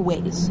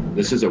waterways.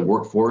 This is a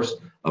workforce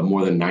of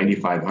more than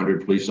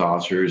 9,500 police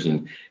officers,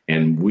 and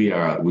we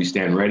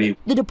stand ready.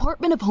 The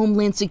Department of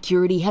Homeland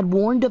Security had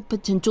warned of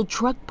potential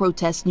truck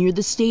protests near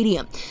the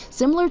stadium,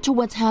 similar to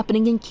what's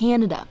happening in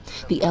Canada.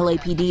 The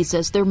LAPD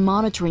says they're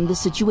monitoring the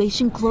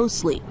situation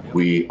closely.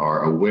 We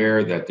are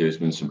aware that there's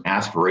been some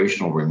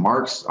aspirational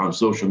remarks on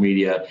social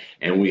media,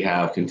 and we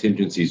have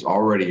contingencies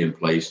already in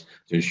place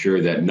to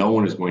ensure that no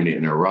one is going to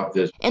interrupt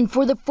this. And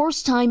for the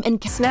first time in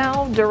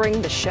now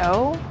during the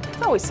show,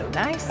 it's always so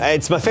nice.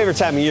 It's my favorite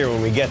time of year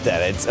when we get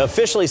that. It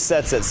officially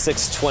sets at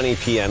 6:20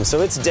 p.m.,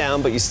 so it's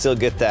down, but you still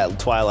get that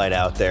twilight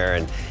out there,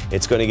 and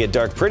it's going to get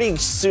dark pretty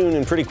soon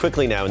and pretty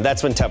quickly now, and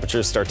that's when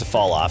temperatures start to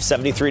fall off.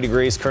 73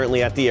 degrees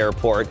currently at the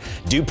airport,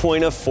 dew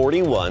point of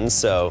 41,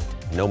 so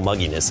no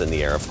mugginess in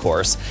the air, of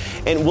course.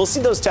 And we'll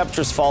see those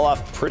temperatures fall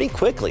off pretty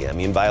quickly. I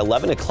mean, by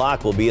 11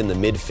 o'clock, we'll be in the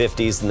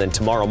mid-50s, and then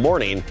tomorrow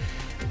morning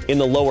in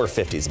the lower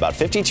 50s, about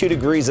 52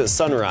 degrees at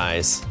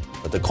sunrise.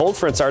 But the cold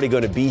front's already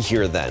going to be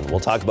here then. We'll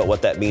talk about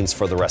what that means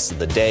for the rest of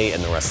the day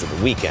and the rest of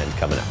the weekend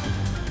coming up.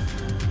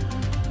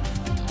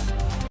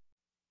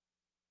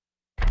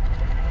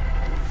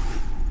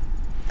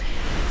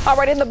 All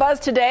right, in the buzz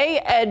today,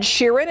 Ed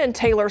Sheeran and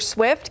Taylor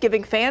Swift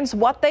giving fans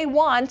what they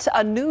want,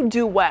 a new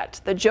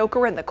duet. The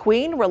Joker and the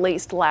Queen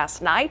released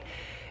last night.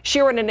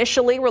 Sheeran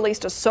initially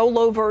released a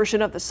solo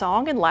version of the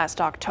song in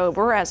last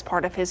October as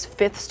part of his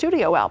 5th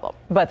studio album.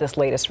 But this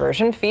latest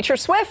version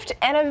features Swift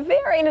and a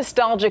very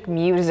nostalgic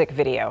music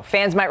video.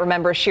 Fans might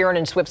remember Sheeran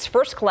and Swift's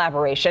first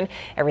collaboration,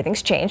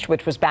 Everything's Changed,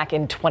 which was back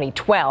in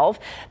 2012.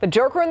 The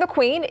Joker and the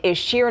Queen is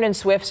Sheeran and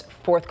Swift's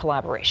 4th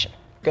collaboration.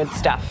 Good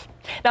stuff.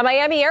 Now,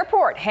 Miami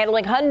Airport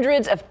handling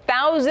hundreds of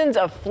thousands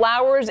of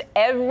flowers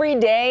every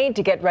day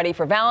to get ready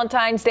for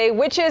Valentine's Day,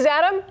 which is,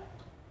 Adam?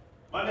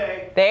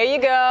 Monday. There you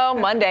go,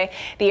 Monday.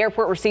 The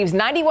airport receives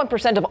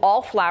 91% of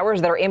all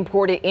flowers that are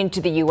imported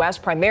into the U.S.,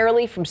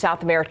 primarily from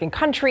South American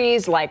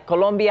countries like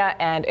Colombia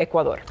and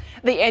Ecuador.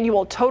 The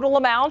annual total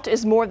amount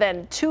is more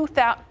than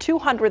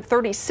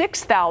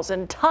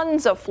 236,000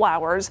 tons of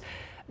flowers,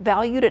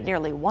 valued at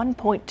nearly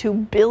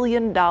 $1.2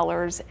 billion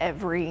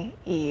every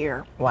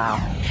year. Wow.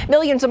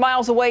 Millions of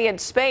miles away in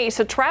space,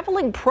 a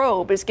traveling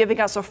probe is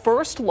giving us a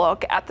first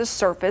look at the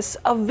surface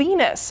of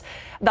Venus.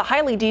 The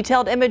highly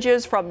detailed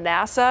images from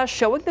NASA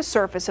showing the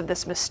surface of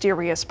this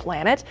mysterious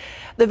planet.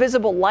 The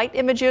visible light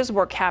images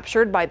were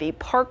captured by the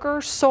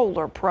Parker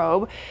Solar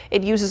Probe.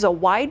 It uses a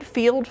wide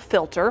field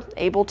filter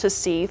able to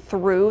see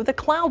through the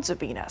clouds of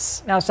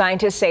Venus. Now,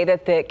 scientists say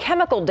that the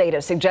chemical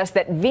data suggests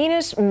that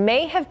Venus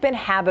may have been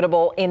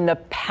habitable in the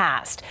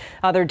past.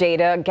 Other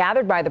data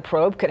gathered by the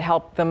probe could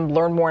help them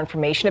learn more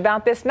information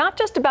about this, not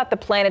just about the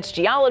planet's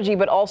geology,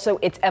 but also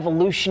its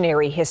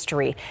evolutionary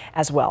history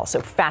as well.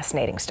 So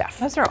fascinating stuff.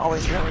 Those are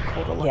always really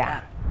cool to look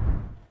at.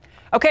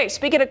 Okay,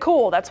 speaking of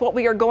cool, that's what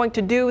we are going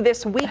to do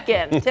this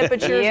weekend.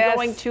 Temperatures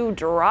going to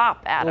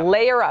drop, Adam.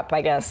 Layer up,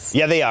 I guess.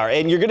 Yeah, they are.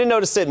 And you're going to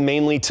notice it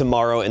mainly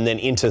tomorrow and then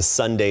into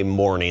Sunday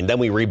morning. Then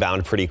we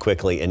rebound pretty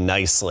quickly and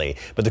nicely.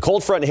 But the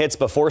cold front hits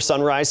before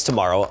sunrise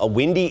tomorrow. A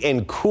windy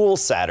and cool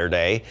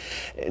Saturday.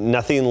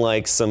 Nothing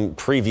like some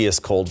previous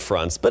cold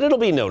fronts, but it'll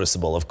be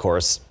noticeable, of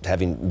course,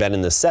 having been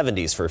in the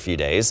 70s for a few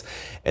days.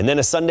 And then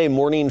a Sunday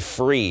morning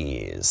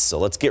freeze. So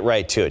let's get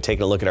right to it.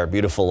 Taking a look at our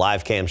beautiful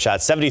live cam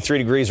shot. 73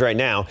 degrees right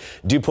now.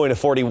 Dew point of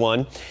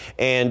 41,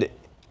 and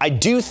I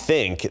do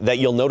think that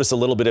you'll notice a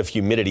little bit of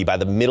humidity by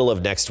the middle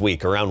of next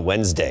week, around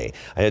Wednesday.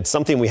 It's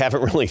something we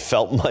haven't really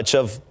felt much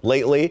of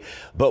lately,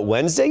 but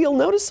Wednesday you'll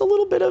notice a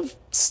little bit of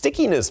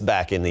stickiness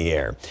back in the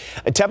air.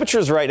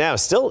 Temperatures right now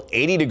still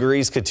 80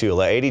 degrees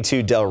Cotulla,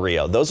 82 Del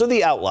Rio. Those are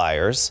the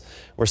outliers.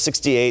 We're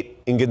 68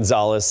 in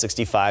Gonzales,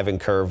 65 in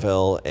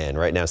Kerrville, and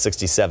right now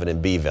 67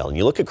 in Beeville. And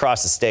you look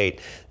across the state,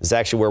 this is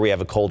actually where we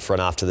have a cold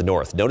front off to the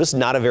north. Notice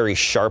not a very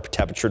sharp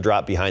temperature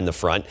drop behind the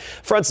front.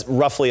 Front's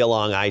roughly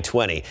along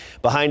I-20.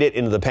 Behind it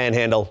into the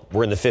Panhandle,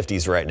 we're in the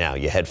 50s right now.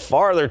 You head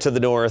farther to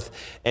the north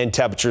and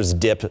temperatures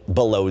dip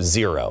below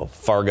zero.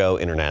 Fargo,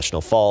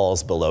 International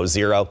Falls, below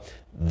zero.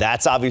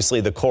 That's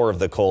obviously the core of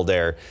the cold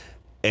air,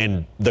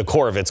 and the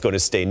core of it's going to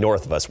stay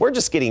north of us. We're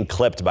just getting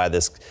clipped by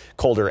this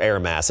colder air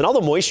mass, and all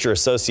the moisture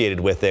associated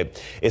with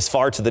it is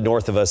far to the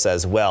north of us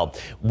as well.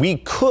 We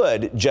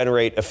could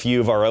generate a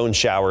few of our own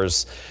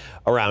showers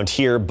around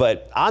here,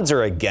 but odds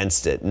are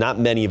against it. Not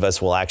many of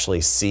us will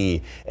actually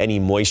see any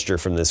moisture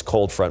from this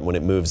cold front when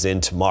it moves in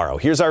tomorrow.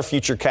 Here's our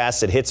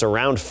futurecast. It hits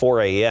around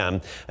 4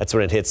 a.m. That's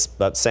when it hits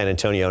San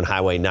Antonio and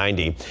Highway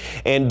 90.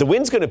 And the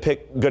wind's going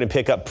to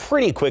pick up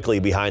pretty quickly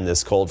behind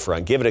this cold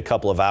front. Give it a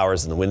couple of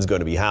hours and the wind's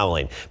going to be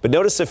howling. But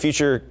notice the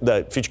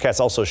futurecast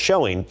also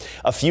showing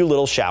a few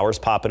little showers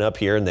popping up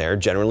here and there,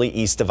 generally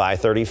east of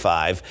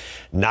I-35.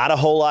 Not a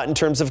whole lot in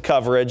terms of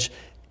coverage,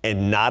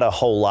 and not a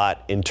whole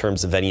lot in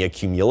terms of any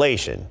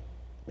accumulation.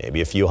 Maybe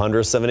a few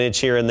hundredths of an inch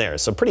here and there.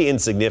 So pretty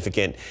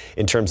insignificant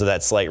in terms of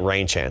that slight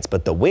rain chance.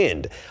 But the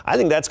wind, I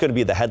think that's going to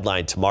be the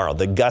headline tomorrow,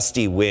 the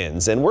gusty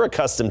winds. And we're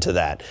accustomed to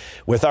that.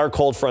 With our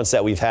cold fronts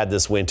that we've had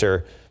this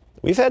winter,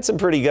 we've had some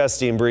pretty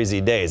gusty and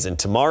breezy days. And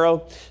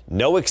tomorrow,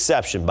 no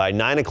exception. By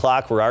 9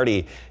 o'clock, we're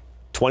already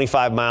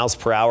 25 miles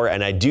per hour,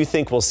 and I do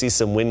think we'll see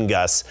some wind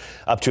gusts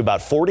up to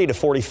about 40 to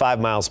 45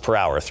 miles per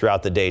hour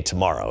throughout the day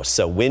tomorrow.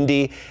 So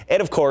windy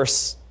and, of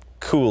course,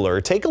 cooler.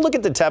 Take a look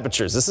at the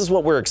temperatures. This is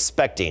what we're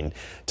expecting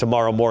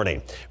tomorrow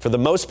morning. For the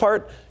most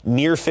part,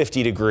 near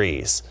 50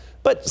 degrees,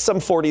 but some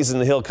 40s in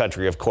the hill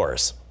country, of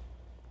course.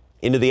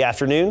 Into the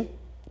afternoon,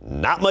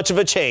 not much of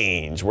a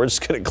change. We're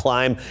just going to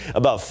climb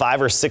about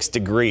 5 or 6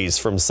 degrees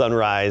from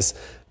sunrise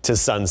to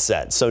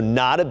sunset. So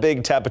not a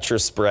big temperature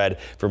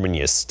spread from when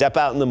you step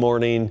out in the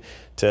morning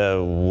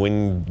to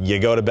when you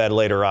go to bed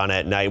later on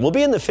at night. We'll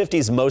be in the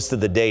 50s most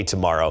of the day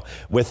tomorrow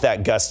with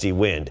that gusty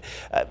wind.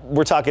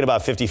 We're talking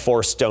about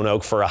 54 Stone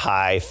Oak for a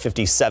high,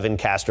 57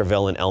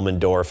 Castroville and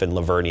Elmendorf and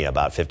Lavernia,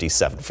 about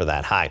 57 for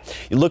that high.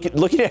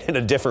 Looking at it in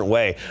a different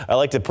way, I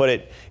like to put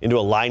it into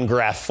a line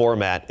graph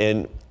format,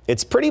 and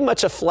it's pretty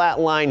much a flat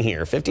line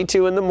here.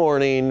 52 in the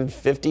morning,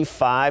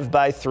 55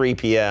 by 3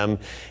 p.m.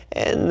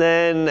 And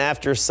then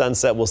after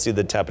sunset, we'll see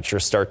the temperature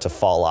start to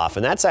fall off.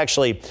 And that's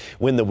actually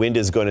when the wind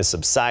is going to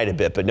subside a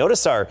bit. But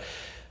notice our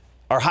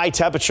high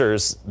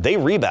temperatures, they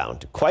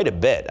rebound quite a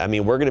bit. I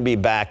mean, we're going to be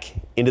back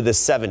into the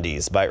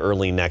 70s by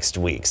early next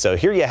week. So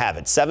here you have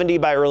it, 70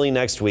 by early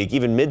next week,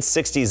 even mid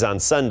 60s on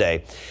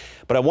Sunday.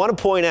 But I want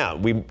to point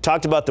out, we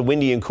talked about the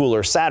windy and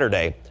cooler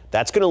Saturday.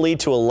 That's going to lead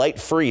to a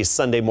light freeze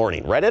Sunday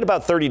morning, right at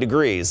about 30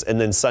 degrees,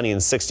 and then sunny and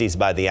 60s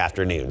by the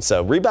afternoon.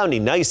 So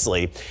rebounding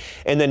nicely.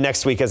 And then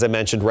next week, as I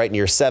mentioned, right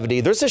near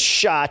 70. There's a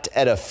shot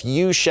at a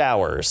few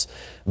showers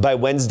by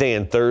Wednesday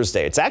and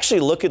Thursday. It's actually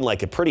looking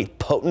like a pretty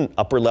potent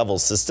upper level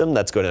system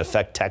that's going to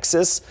affect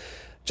Texas,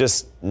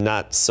 just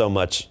not so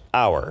much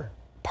our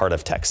part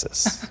of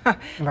Texas. Right.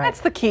 That's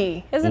the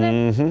key, isn't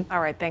it? Mm-hmm.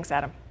 All right. Thanks,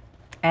 Adam.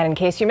 And in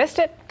case you missed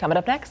it, coming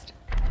up next.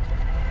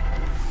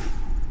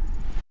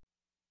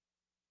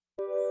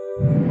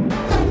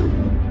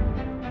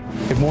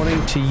 Good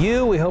morning to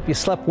you. We hope you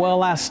slept well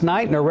last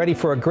night and are ready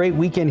for a great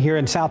weekend here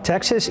in South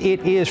Texas. It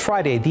is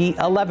Friday, the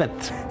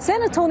 11th.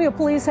 San Antonio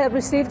police had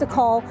received a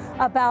call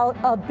about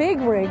a big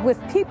rig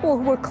with people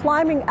who were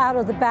climbing out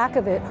of the back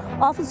of it.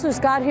 Officers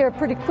got here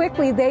pretty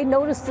quickly. They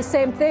noticed the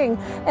same thing,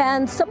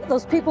 and some of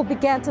those people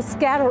began to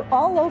scatter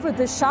all over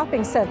this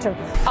shopping center.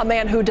 A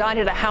man who died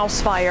at a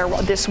house fire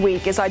this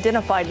week is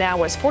identified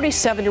now as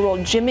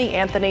 47-year-old Jimmy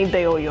Anthony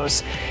de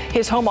Hoyos.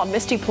 His home on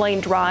Misty Plain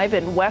Drive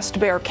in West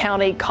Bexar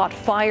County caught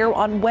fire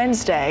on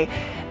Wednesday.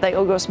 The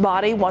Hoyos'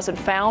 body wasn't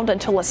found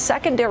until a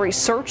secondary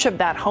search of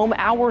that home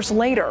hours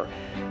later.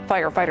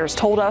 Firefighters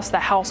told us the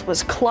house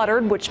was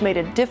cluttered, which made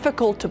it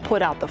difficult to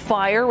put out the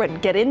fire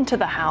and get into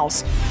the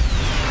house.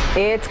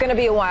 It's going to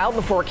be a while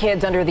before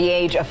kids under the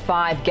age of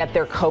 5 get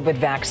their COVID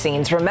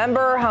vaccines.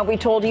 Remember how we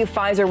told you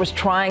Pfizer was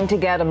trying to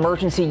get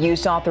emergency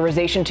use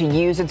authorization to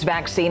use its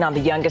vaccine on the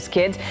youngest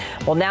kids?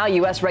 Well, now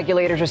U.S.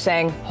 regulators are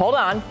saying, hold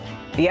on.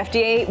 The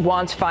FDA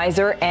wants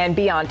Pfizer and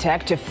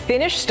BioNTech to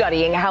finish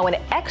studying how an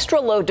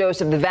extra low dose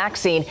of the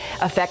vaccine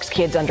affects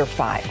kids under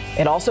 5.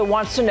 It also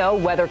wants to know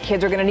whether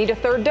kids are going to need a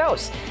third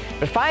dose.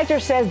 But Pfizer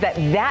says that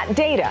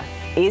data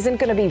isn't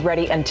going to be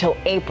ready until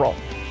April.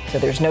 So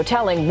there's no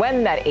telling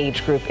when that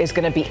age group is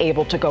going to be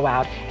able to go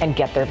out and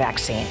get their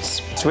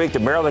vaccines. This week, the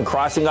Maryland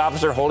crossing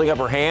officer holding up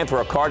her hand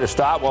for a car to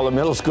stop while the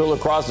middle school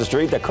across the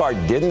street, the car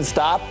didn't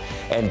stop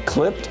and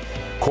clipped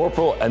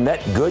Corporal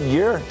Annette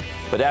Goodyear.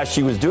 But as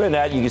she was doing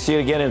that, you can see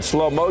it again in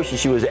slow motion,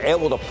 she was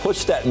able to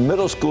push that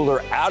middle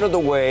schooler out of the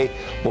way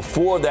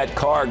before that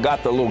car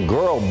got the little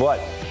girl.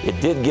 But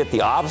it did get the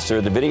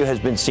officer. The video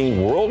has been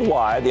seen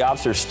worldwide. The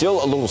officer is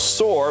still a little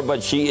sore,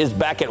 but she is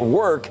back at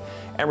work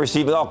and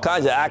receiving all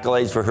kinds of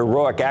accolades for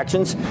heroic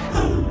actions.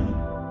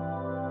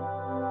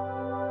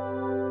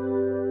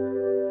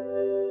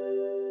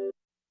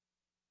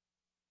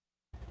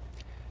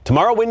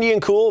 Tomorrow, windy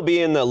and cool will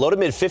be in the low to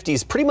mid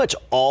 50s pretty much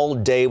all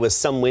day with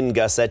some wind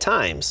gusts at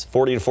times,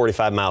 40 to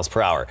 45 miles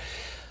per hour.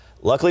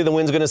 Luckily, the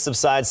wind's going to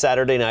subside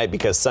Saturday night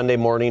because Sunday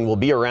morning will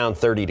be around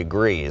 30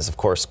 degrees. Of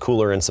course,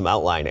 cooler in some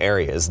outlying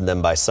areas. And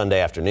then by Sunday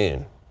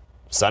afternoon,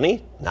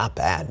 sunny? Not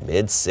bad.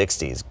 Mid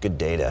 60s. Good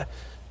day to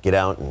get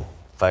out and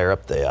fire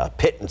up the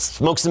pit and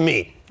smoke some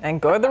meat.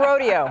 And go to the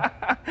rodeo.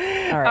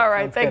 All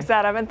right. Thanks,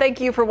 Adam. And thank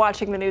you for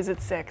watching the news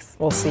at 6.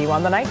 We'll see you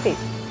on the Night Beat.